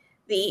like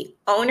the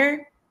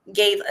owner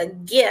gave a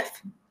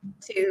gift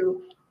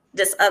to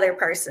this other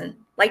person.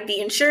 Like the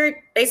insured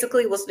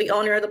basically was the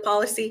owner of the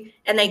policy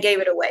and they gave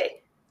it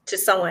away to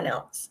someone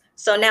else.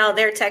 So now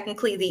they're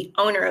technically the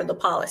owner of the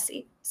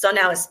policy. So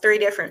now it's 3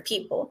 different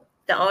people: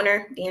 the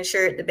owner, the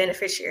insured, the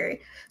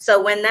beneficiary.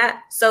 So when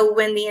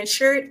the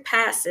insured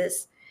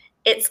passes,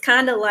 it's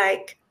kind of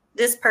like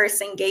this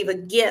person gave a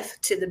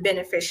gift to the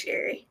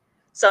beneficiary.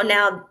 So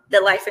now the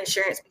life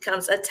insurance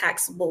becomes a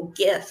taxable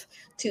gift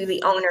to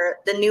the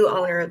new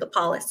owner of the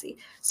policy.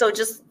 So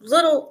just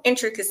little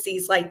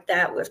intricacies like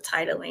that with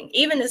titling,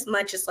 even as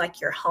much as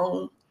like your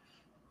home,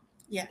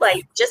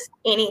 like just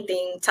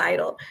anything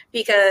titled,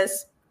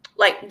 because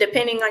like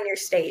depending on your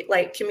state,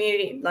 like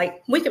community,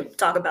 like we can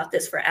talk about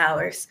this for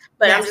hours,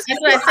 but that's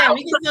what I said.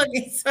 We can talk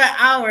this for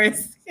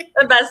hours.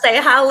 I'm about to say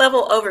high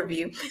level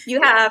overview.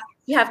 You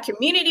have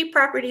community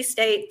property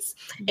states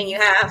and you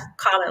have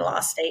common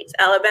law states.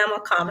 Alabama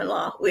common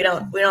law. We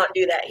don't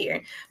do that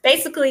here.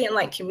 Basically, in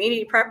like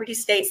community property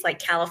states like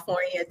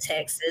California,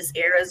 Texas,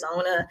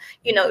 Arizona,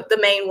 the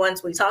main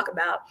ones we talk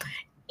about,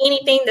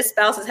 anything the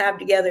spouses have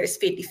together is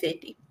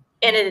 50-50.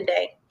 End of the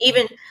day,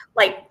 even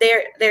like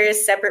there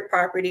is separate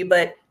property,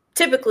 but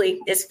typically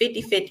it's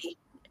 50-50.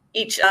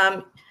 Each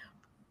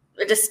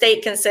the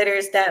state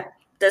considers that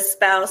the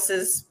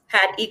spouses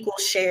had equal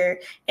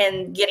share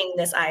in getting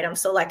this item,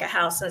 so like a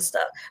house and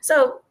stuff.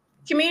 So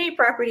community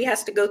property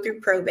has to go through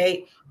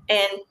probate,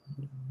 and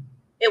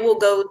it will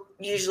go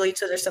usually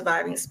to the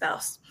surviving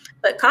spouse.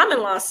 But common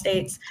law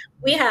states,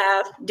 we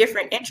have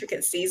different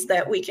intricacies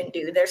that we can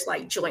do. There's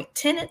like joint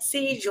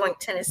tenancy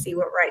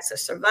with rights of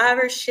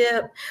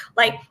survivorship.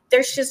 Like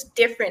there's just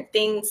different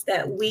things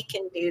that we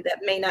can do that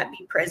may not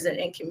be present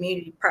in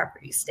community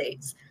property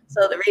states.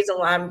 So the reason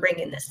why I'm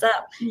bringing this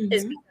up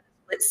is because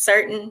with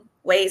certain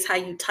ways how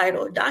you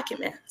title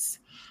documents,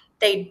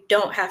 they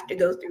don't have to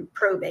go through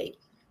probate.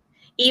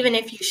 Even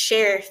if you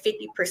share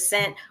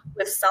 50%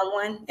 with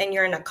someone and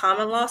you're in a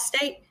common law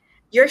state,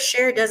 your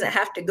share doesn't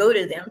have to go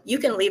to them. You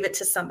can leave it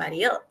to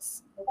somebody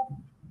else.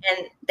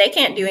 And they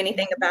can't do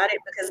anything about it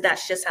because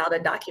that's just how the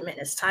document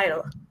is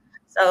titled.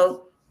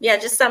 So Yeah,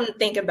 just something to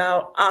think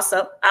about.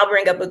 Also, I'll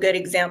bring up a good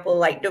example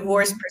like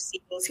divorce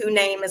proceedings. Whose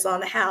name is on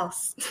the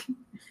house?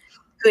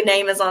 Whose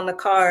name is on the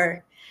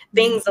car?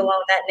 Things Mhm.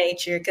 along that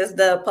nature. Because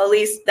the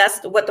police,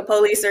 that's what the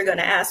police are going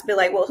to ask. Be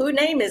like, well, whose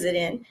name is it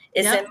in?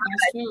 It's in Yep,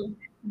 that's true.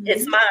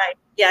 It's Hmm. mine.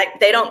 Yeah,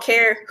 they don't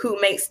care who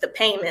makes the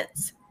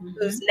payments,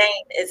 whose Hmm.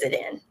 name is it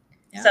in.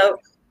 Yep. So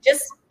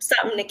just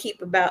something to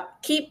keep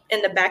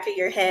in the back of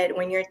your head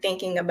when you're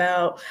thinking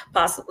about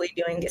possibly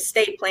doing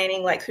estate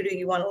planning, like who do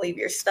you want to leave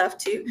your stuff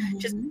to?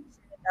 Just Hmm.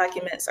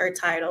 documents are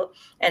titled.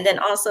 And then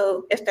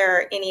also if there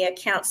are any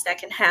accounts that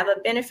can have a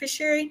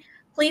beneficiary,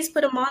 please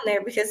put them on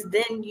there because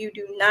then you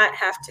do not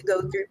have to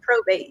go through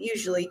probate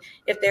usually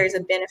if there's a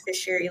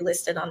beneficiary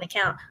listed on the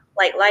account.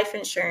 Like life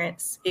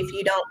insurance, if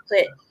you don't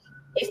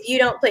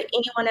put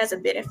anyone as a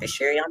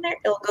beneficiary on there,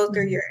 it'll go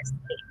through your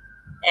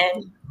estate.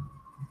 And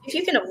if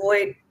you can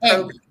avoid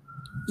And probate,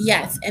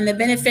 yes, and the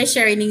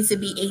beneficiary needs to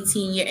be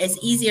 18 years. It's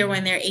easier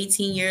when they're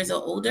 18 years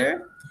or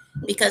older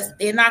because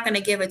they're not going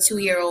to give a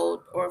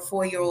 2-year-old or a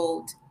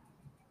 4-year-old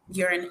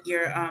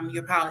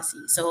your policy.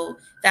 So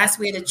that's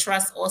where the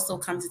trust also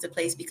comes into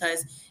place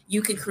because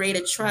you can create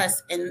a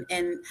trust and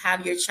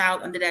have your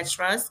child under that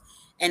trust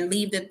and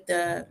leave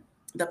the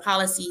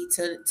policy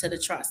to the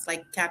trust,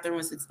 like Catherine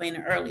was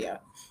explaining earlier.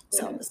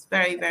 So mhm. it's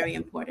very, very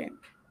important.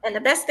 And the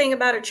best thing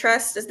about a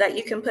trust is that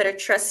you can put a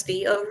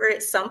trustee over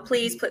it.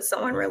 Please put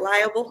someone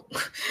reliable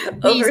over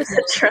Please the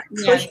do. trust.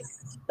 Yes.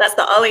 Please. That's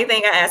the only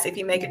thing I ask. If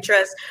you make a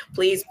trust,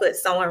 please put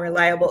someone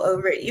reliable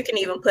over it. You can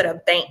even put a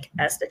bank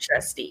as the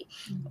trustee.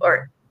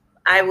 Or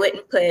I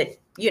wouldn't put,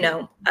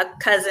 a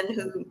cousin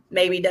who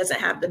maybe doesn't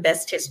have the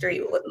best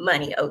history with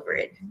money over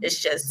it. It's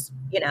just,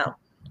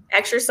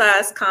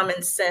 exercise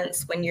common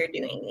sense when you're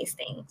doing these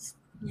things.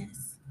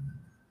 Yes.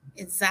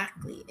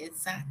 Exactly.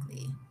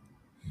 Exactly.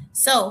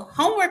 So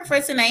homework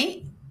for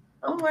tonight.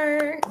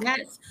 Homework.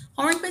 Yes.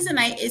 Homework for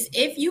tonight is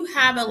if you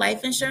have a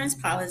life insurance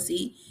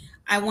policy,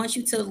 I want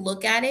you to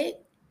look at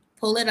it,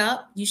 pull it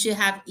up. You should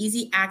have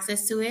easy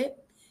access to it.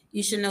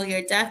 You should know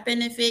your death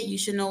benefit. You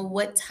should know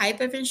what type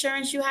of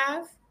insurance you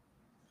have.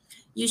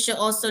 You should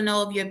also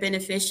know if your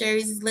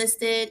beneficiaries is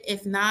listed.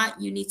 If not,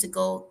 you need to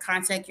go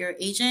contact your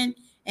agent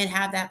and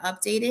have that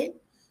updated.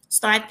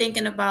 Start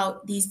thinking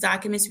about these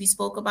documents we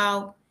spoke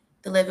about,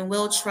 the living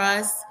will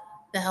trust,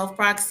 the health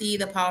proxy,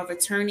 the power of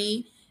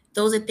attorney.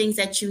 Those are things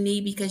that you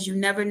need because you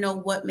never know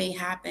what may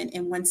happen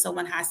and when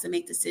someone has to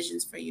make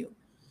decisions for you.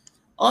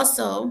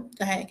 Also,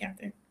 go ahead,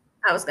 Catherine.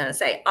 I was going to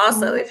say,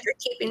 also, Mhm. if you're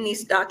keeping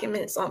these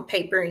documents on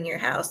paper in your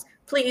house,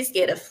 please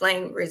get a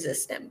flame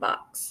resistant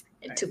box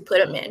Right. to put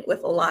them in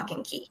with a lock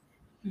and key.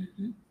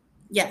 Mhm.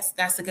 Yes,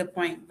 that's a good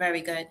point.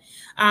 Very good.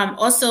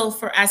 Also,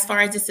 for as far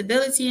as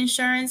disability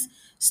insurance,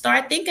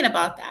 start thinking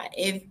about that.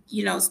 If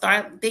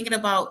start thinking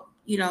about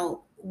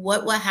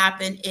what will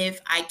happen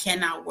if I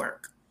cannot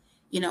work.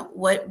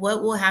 What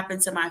will happen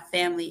to my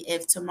family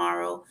if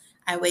tomorrow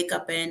I wake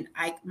up and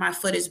my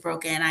foot is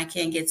broken and I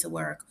can't get to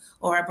work,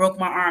 or I broke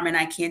my arm and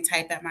I can't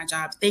type at my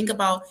job. Think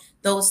about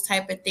those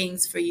type of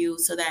things for you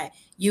so that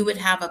you would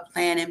have a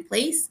plan in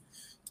place.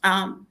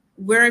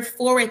 We're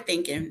forward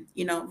thinking.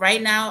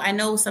 Right now, I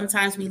know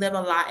sometimes we live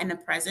a lot in the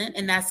present,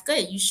 and that's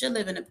good. You should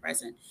live in the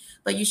present,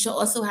 but you should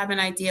also have an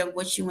idea of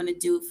what you want to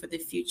do for the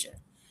future,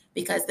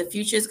 because the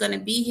future is going to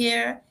be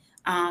here,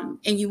 and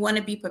you want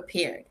to be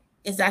prepared.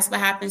 Is that's what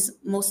happens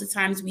most of the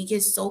times. We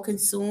get so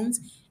consumed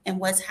in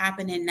what's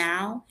happening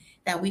now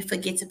that we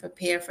forget to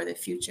prepare for the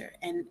future,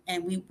 and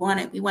we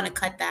want to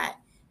cut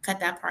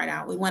that part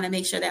out. We want to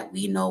make sure that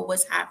we know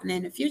what's happening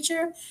in the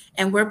future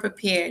and we're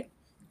prepared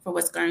for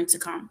what's going to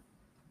come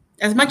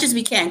as much as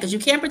we can, because you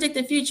can't predict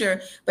the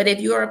future, but if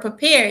you are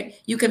prepared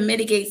you can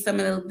mitigate some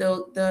of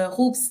the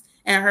hoops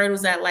and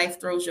hurdles that life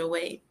throws your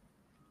way.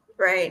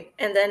 Right.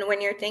 And then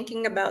when you're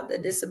thinking about the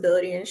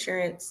disability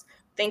insurance,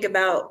 think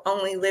about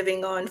only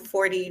living on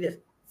 40,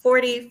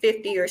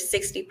 50, or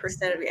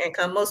 60% of your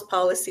income. Most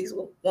policies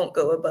won't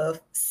go above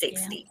Yeah.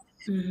 60.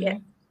 Yeah. Mm-hmm.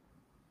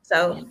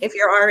 So Yeah. if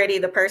you're already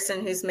the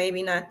person who's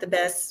maybe not the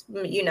best,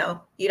 you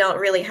don't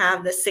really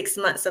have the 6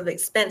 months of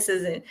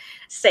expenses and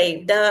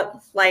saved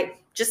up, like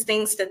just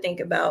things to think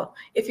about.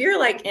 If you're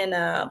like in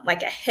a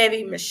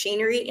heavy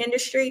machinery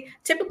industry,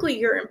 typically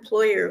your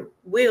employer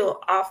will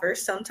offer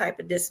some type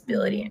of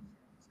disability. Mm-hmm.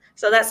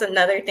 So that's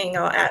another thing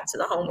I'll add to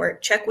the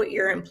homework. Check with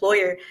your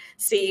employer,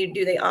 see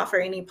do they offer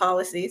any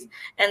policies.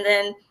 And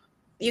then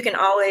you can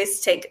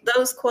always take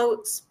those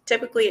quotes.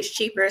 Typically it's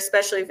cheaper,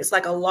 especially if it's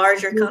like a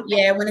larger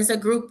company. Yeah, when it's a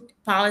group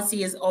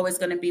policy is always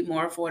going to be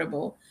more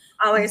affordable.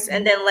 Always,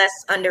 and Mm-hmm. then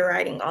less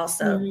underwriting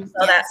also. Mm-hmm.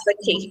 So that's Yes.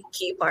 the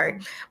key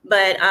part.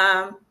 But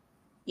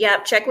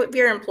yeah, check with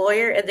your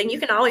employer, and then you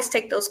can always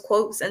take those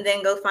quotes and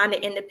then go find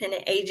an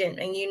independent agent,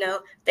 and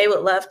they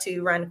would love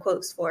to run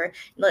quotes for.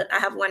 Look, I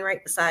have one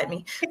right beside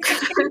me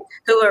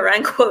who will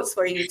run quotes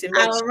for you to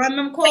make I'll sure run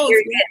them that quotes.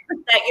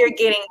 you're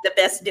getting the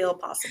best deal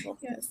possible.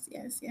 Yes,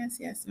 yes, yes,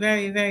 yes.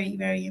 Very, very,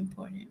 very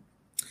important.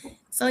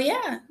 So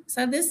yeah,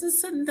 so this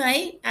is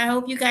tonight. I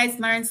hope you guys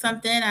learned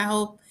something. I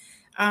hope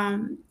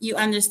you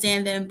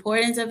understand the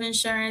importance of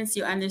insurance.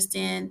 You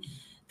understand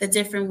the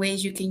different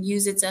ways you can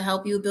use it to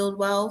help you build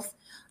wealth,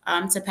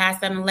 to pass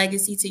down a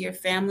legacy to your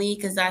family,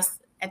 because that's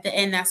at the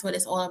end, that's what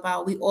it's all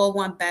about. We all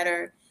want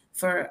better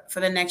for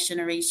the next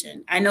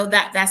generation. I know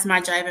that that's my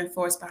driving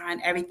force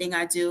behind everything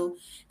I do,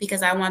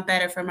 because I want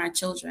better for my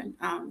children.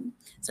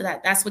 So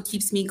that's what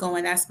keeps me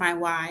going. That's my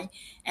why.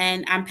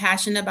 And I'm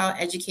passionate about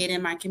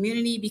educating my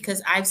community,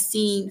 because I've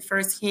seen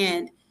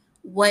firsthand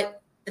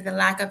what the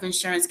lack of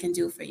insurance can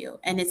do for you.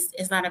 And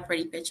it's not a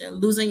pretty picture.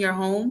 Losing your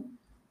home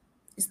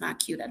is not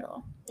cute at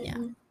all. Yeah.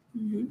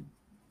 Mm-hmm.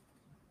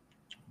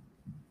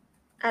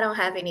 I don't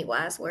have any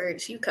wise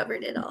words. You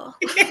covered it all.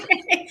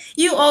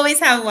 You always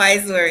have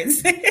wise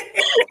words.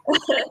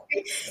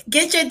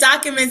 Get your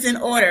documents in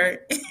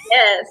order.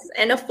 Yes,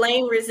 and a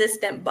flame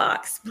resistant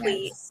box,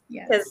 please.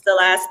 Yes. Because the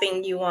last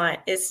thing you want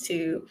is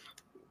to,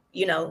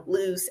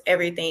 lose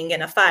everything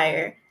in a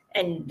fire.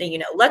 And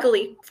then,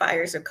 luckily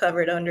fires are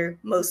covered under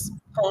most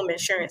home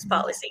insurance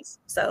policies.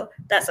 So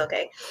that's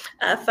okay.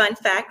 Fun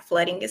fact,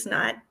 flooding is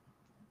not,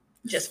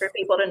 just for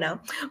people to know.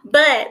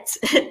 But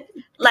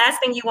last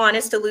thing you want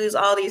is to lose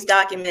all these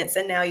documents,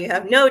 and now you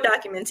have no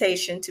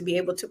documentation to be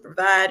able to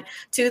provide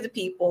to the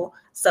people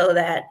so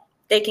that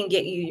they can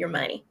get you your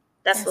money.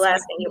 That's the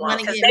last thing you want,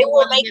 because they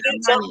will make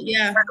you jump.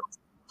 Yeah.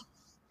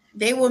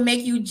 They will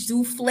make you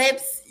do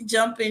flips,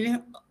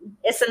 jumping.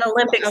 It's an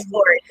Olympic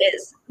sport. It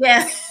is.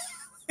 Yeah.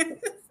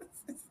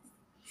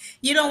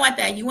 You don't want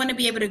that. You want to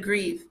be able to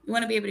grieve. You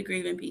want to be able to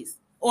grieve in peace.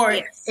 Or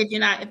Yes.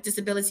 if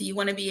disability, you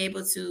want to be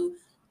able to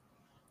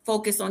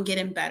focus on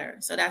getting better.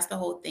 So that's the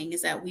whole thing,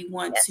 is that we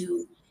want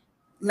to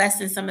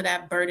lessen some of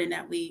that burden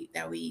that we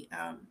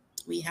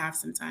have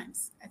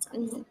sometimes at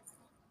times.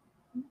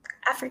 Mm-hmm.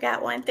 I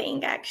forgot one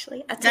thing,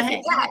 actually.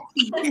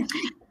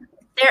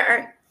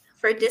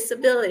 For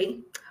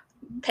disability,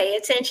 pay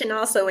attention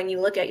also when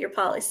you look at your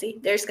policy.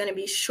 There's going to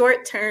be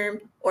short-term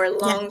or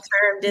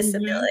long-term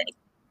disability.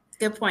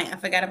 Good point. I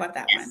forgot about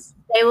that one.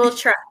 They will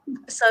try.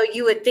 So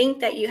you would think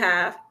that you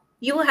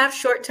will have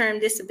short-term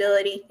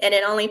disability and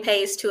it only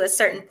pays to a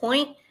certain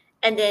point,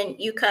 and then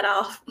you cut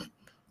off.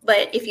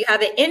 But if you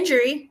have an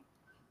injury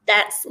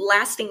that's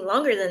lasting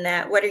longer than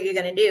that, what are you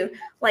going to do?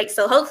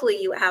 So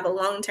hopefully you have a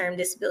long-term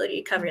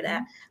disability to cover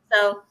that.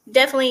 So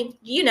definitely,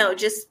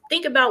 just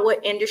think about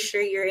what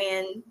industry you're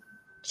in,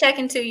 check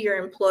into your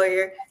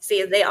employer, see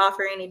if they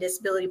offer any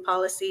disability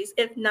policies.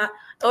 If not,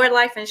 or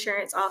life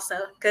insurance also,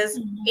 because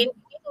you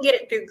can get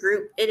it through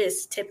group. It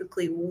is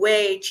typically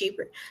way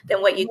cheaper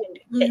than what you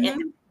can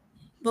do.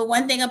 But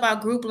one thing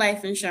about group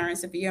life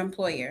insurance, if you're your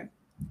employer,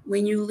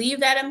 when you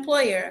leave that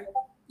employer,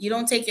 you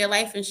don't take your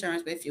life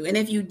insurance with you. And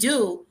if you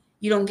do,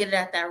 you don't get it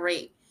at that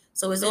rate.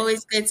 So it's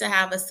always good to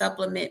have a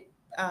supplement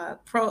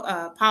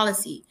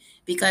policy,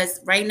 because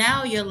right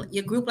now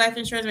your group life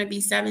insurance might be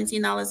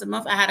 $17 a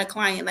month. I had a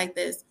client like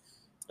this.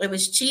 It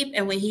was cheap.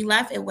 And when he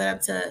left, it went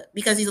up to,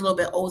 because he's a little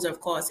bit older, of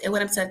course, it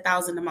went up to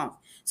 $1,000 a month.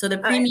 So the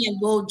premium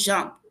will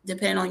jump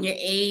depending on your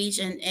age,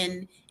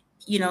 and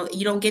you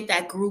don't get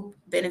that group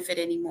benefit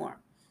anymore.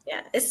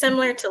 Yeah, it's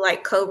similar to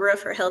COBRA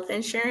for health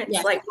insurance.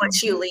 Yes.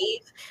 Once you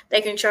leave, they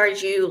can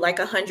charge you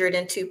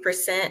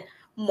 102%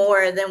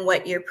 more than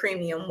what your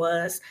premium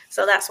was.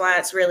 So that's why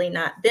it's really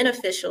not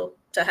beneficial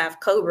to have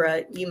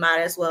COBRA. You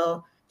might as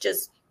well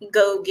just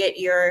go get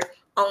your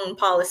own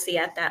policy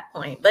at that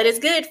point. But it's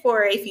good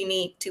for if you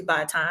need to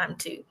buy time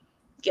to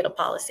get a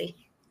policy.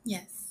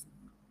 Yes.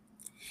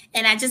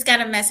 And I just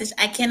got a message.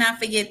 I cannot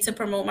forget to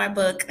promote my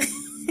book.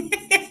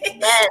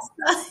 Yes.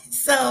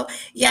 So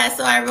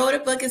I wrote a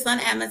book. It's on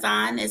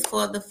Amazon. It's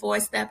called The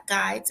 4-Step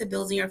Guide to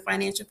Building Your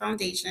Financial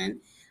Foundation.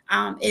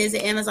 It is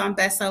an Amazon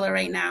bestseller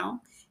right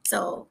now.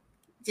 So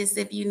just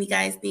if you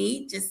guys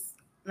need, just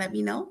let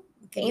me know.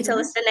 Can you tell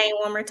us the name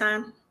one more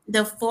time?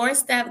 The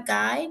 4-Step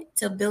Guide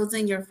to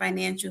Building Your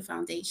Financial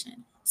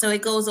Foundation. So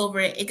it goes over,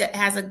 it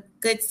has a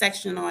good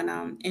section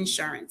on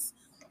insurance,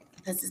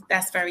 because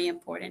that's very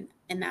important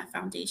in that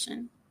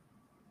foundation.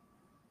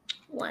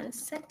 1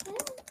 second.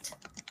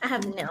 I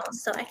have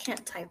nails, so I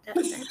can't type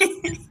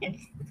that.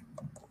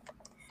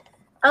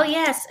 Oh,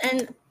 yes.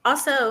 And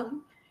also,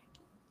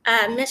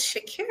 Miss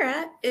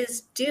Shakira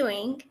is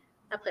doing,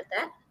 I'll put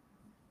that.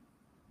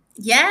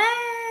 Yeah.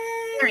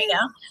 There we go.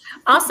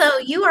 Also,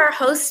 you are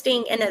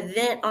hosting an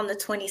event on the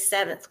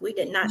 27th. We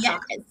did not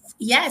talk about that.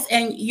 Yes,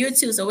 and you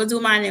too. So we'll do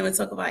mine and we'll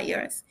talk about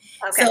yours.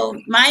 Okay.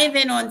 So my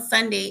event on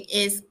Sunday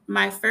is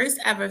my first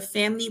ever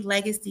family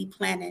legacy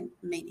planning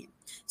meeting.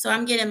 So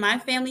I'm getting my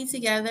family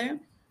together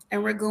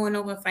and we're going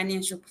over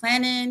financial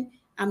planning.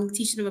 I'm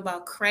teaching them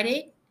about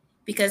credit,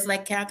 because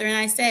like Katherine and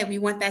I said, we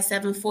want that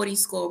 740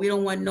 score. We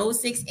don't want no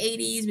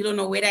 680s. We don't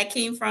know where that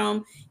came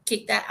from.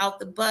 Kick that out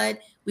the bud.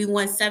 We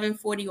want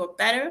 740 or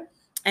better.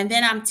 And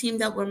then I'm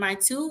teamed up with my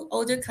 2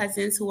 older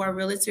cousins who are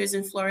realtors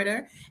in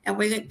Florida, and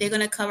they're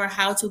going to cover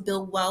how to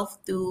build wealth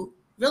through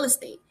real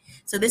estate.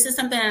 So this is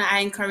something that I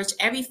encourage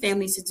every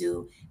family to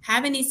do,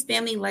 having these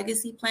family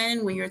legacy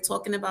planning when you're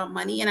talking about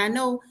money. And I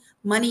know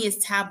money is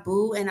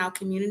taboo in our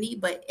community,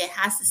 but it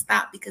has to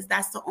stop, because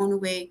that's the only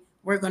way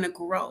we're going to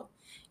grow.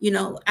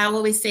 I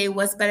always say,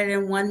 what's better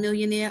than one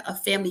millionaire? A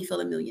family full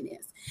of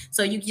millionaires.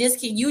 So you just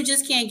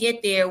can't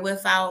get there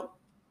without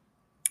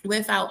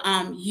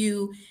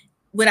you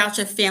without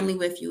your family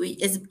with you.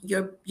 Is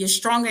you're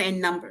stronger in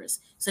numbers.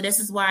 So this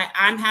is why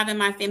I'm having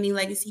my family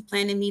legacy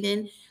planning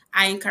meeting.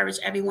 I encourage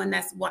everyone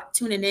that's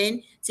tuning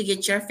in to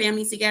get your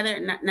family together.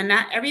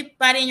 Not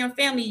everybody in your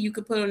family you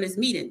could put on this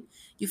meeting.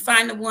 You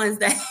find the ones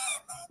that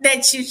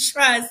that you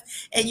trust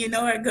and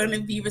are going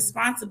to be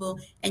responsible,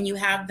 and you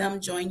have them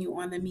join you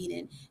on the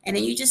meeting, and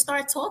then you just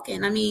start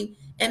talking. I mean,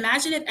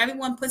 imagine if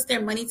everyone puts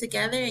their money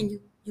together and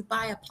you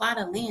buy a plot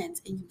of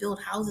land and you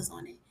build houses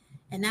on it,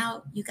 and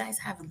now you guys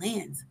have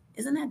lands.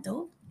 Isn't that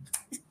dope?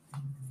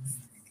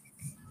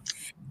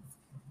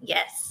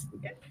 Yes.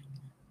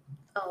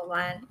 Oh,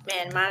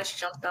 mine's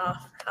jumped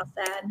off. How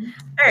sad.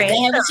 All right. Go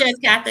ahead with yours,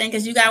 Katherine,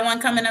 because you got one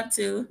coming up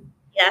too.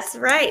 That's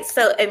right.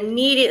 So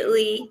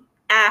immediately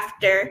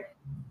after,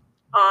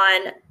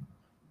 I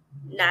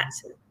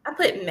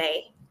put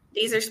May.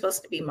 These are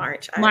supposed to be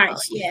March. March,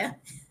 yeah.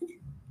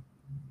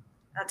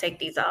 I'll take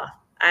these off.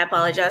 I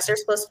apologize. They're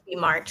supposed to be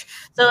March.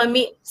 So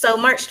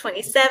March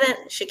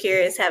 27th,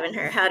 Shakira is having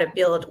her How to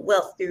Build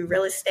Wealth Through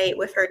Real Estate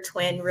with her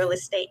twin real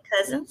estate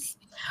cousins.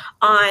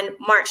 On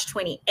March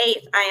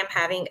 28th, I am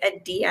having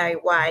a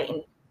DIY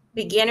and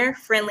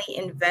beginner-friendly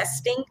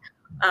investing.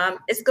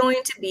 It's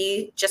going to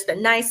be just a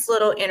nice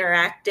little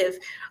interactive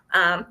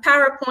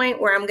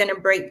PowerPoint where I'm going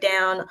to break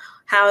down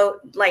how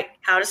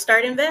to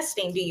start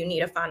investing. Do you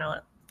need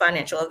a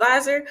financial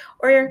advisor,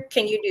 or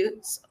can you do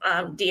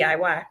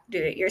DIY,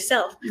 do it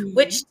yourself? Mm-hmm.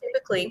 Which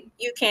typically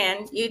you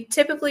can. You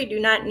typically do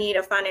not need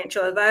a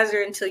financial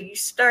advisor until you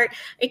start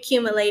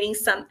accumulating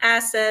some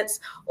assets,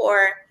 or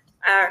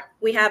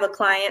we have a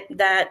client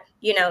that,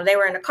 they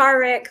were in a car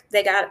wreck,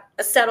 they got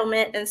a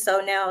settlement, and so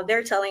now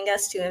they're telling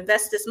us to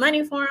invest this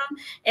money for them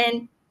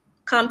and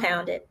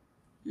compound it.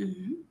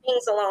 Mm-hmm.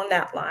 Things along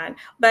that line.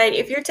 But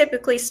if you're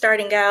typically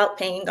starting out,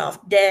 paying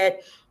off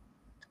debt,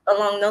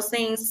 along those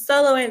things,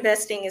 solo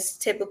investing is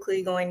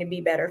typically going to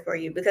be better for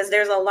you, because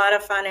there's a lot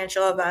of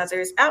financial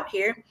advisors out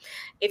here.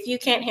 If you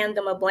can't hand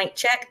them a blank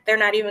check, they're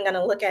not even going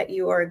to look at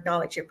you or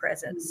acknowledge your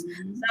presence.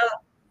 Mm-hmm. So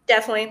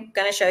definitely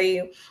going to show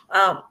you.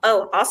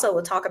 Also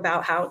we'll talk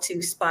about how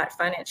to spot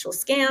financial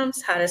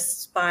scams, how to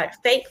spot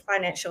fake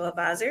financial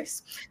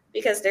advisors,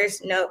 because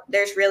there's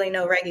really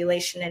no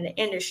regulation in the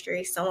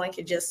industry. Someone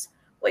could just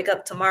wake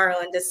up tomorrow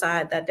and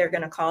decide that they're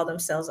going to call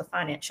themselves a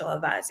financial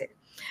advisor.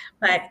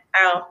 But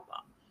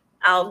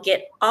I'll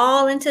get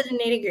all into the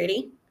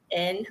nitty-gritty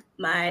in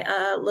my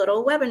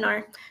little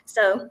webinar.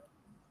 So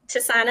to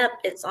sign up,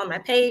 it's on my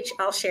page.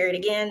 I'll share it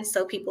again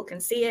so people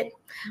can see it.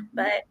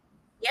 But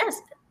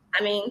yes,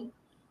 I mean,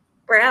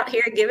 we're out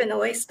here giving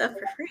away stuff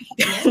for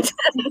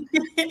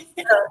free.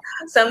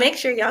 so make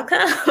sure y'all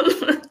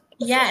come.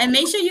 Yeah, and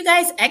make sure you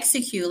guys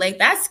execute. Like,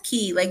 that's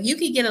key. Like, you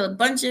could get a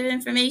bunch of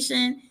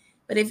information,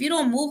 but if you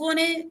don't move on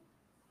it,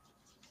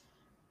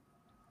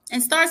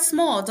 and start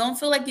small. Don't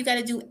feel like you got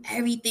to do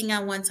everything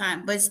at one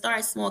time, but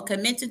start small.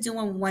 Commit to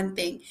doing one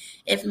thing.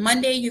 If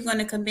Monday you're going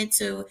to commit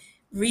to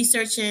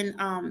researching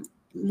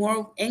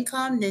more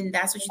income, then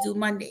that's what you do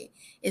Monday.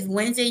 If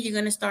Wednesday you're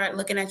going to start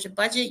looking at your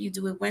budget, you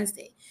do it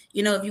Wednesday.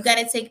 If you got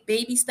to take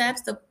baby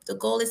steps, the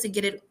goal is to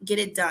get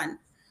it done.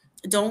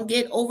 Don't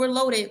get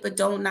overloaded, but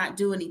don't not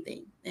do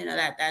anything.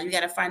 That you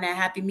got to find that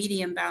happy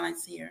medium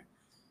balance here.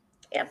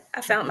 Yep,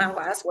 I found my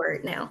last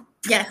word now.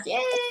 Yes, yay!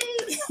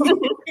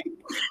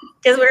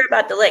 Because we're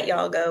about to let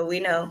y'all go.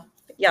 We know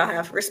y'all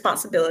have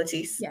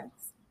responsibilities. Yes.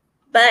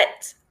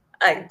 But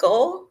a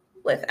goal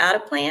without a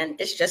plan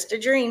is just a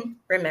dream.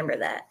 Remember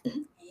that.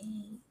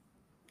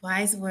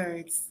 Wise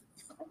words.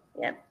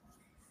 Yep.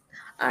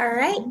 All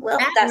right. Well,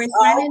 we're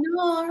signing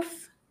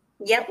off.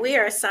 Yep, we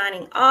are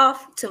signing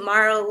off.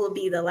 Tomorrow will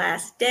be the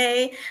last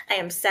day. I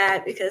am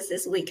sad because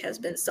this week has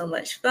been so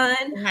much fun.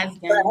 It has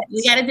been.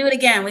 We got to do it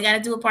again. We got to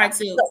do a part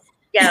 2.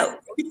 Yeah,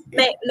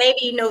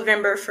 maybe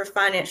November for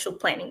financial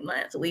planning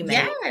month. We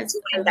may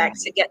join back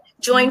to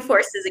join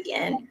forces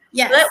again.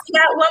 Yes. But we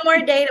got one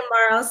more day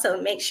tomorrow,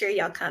 so make sure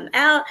y'all come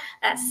out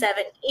at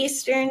 7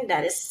 Eastern.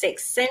 That is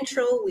 6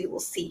 Central. We will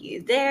see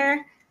you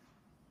there.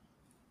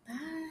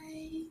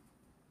 Bye.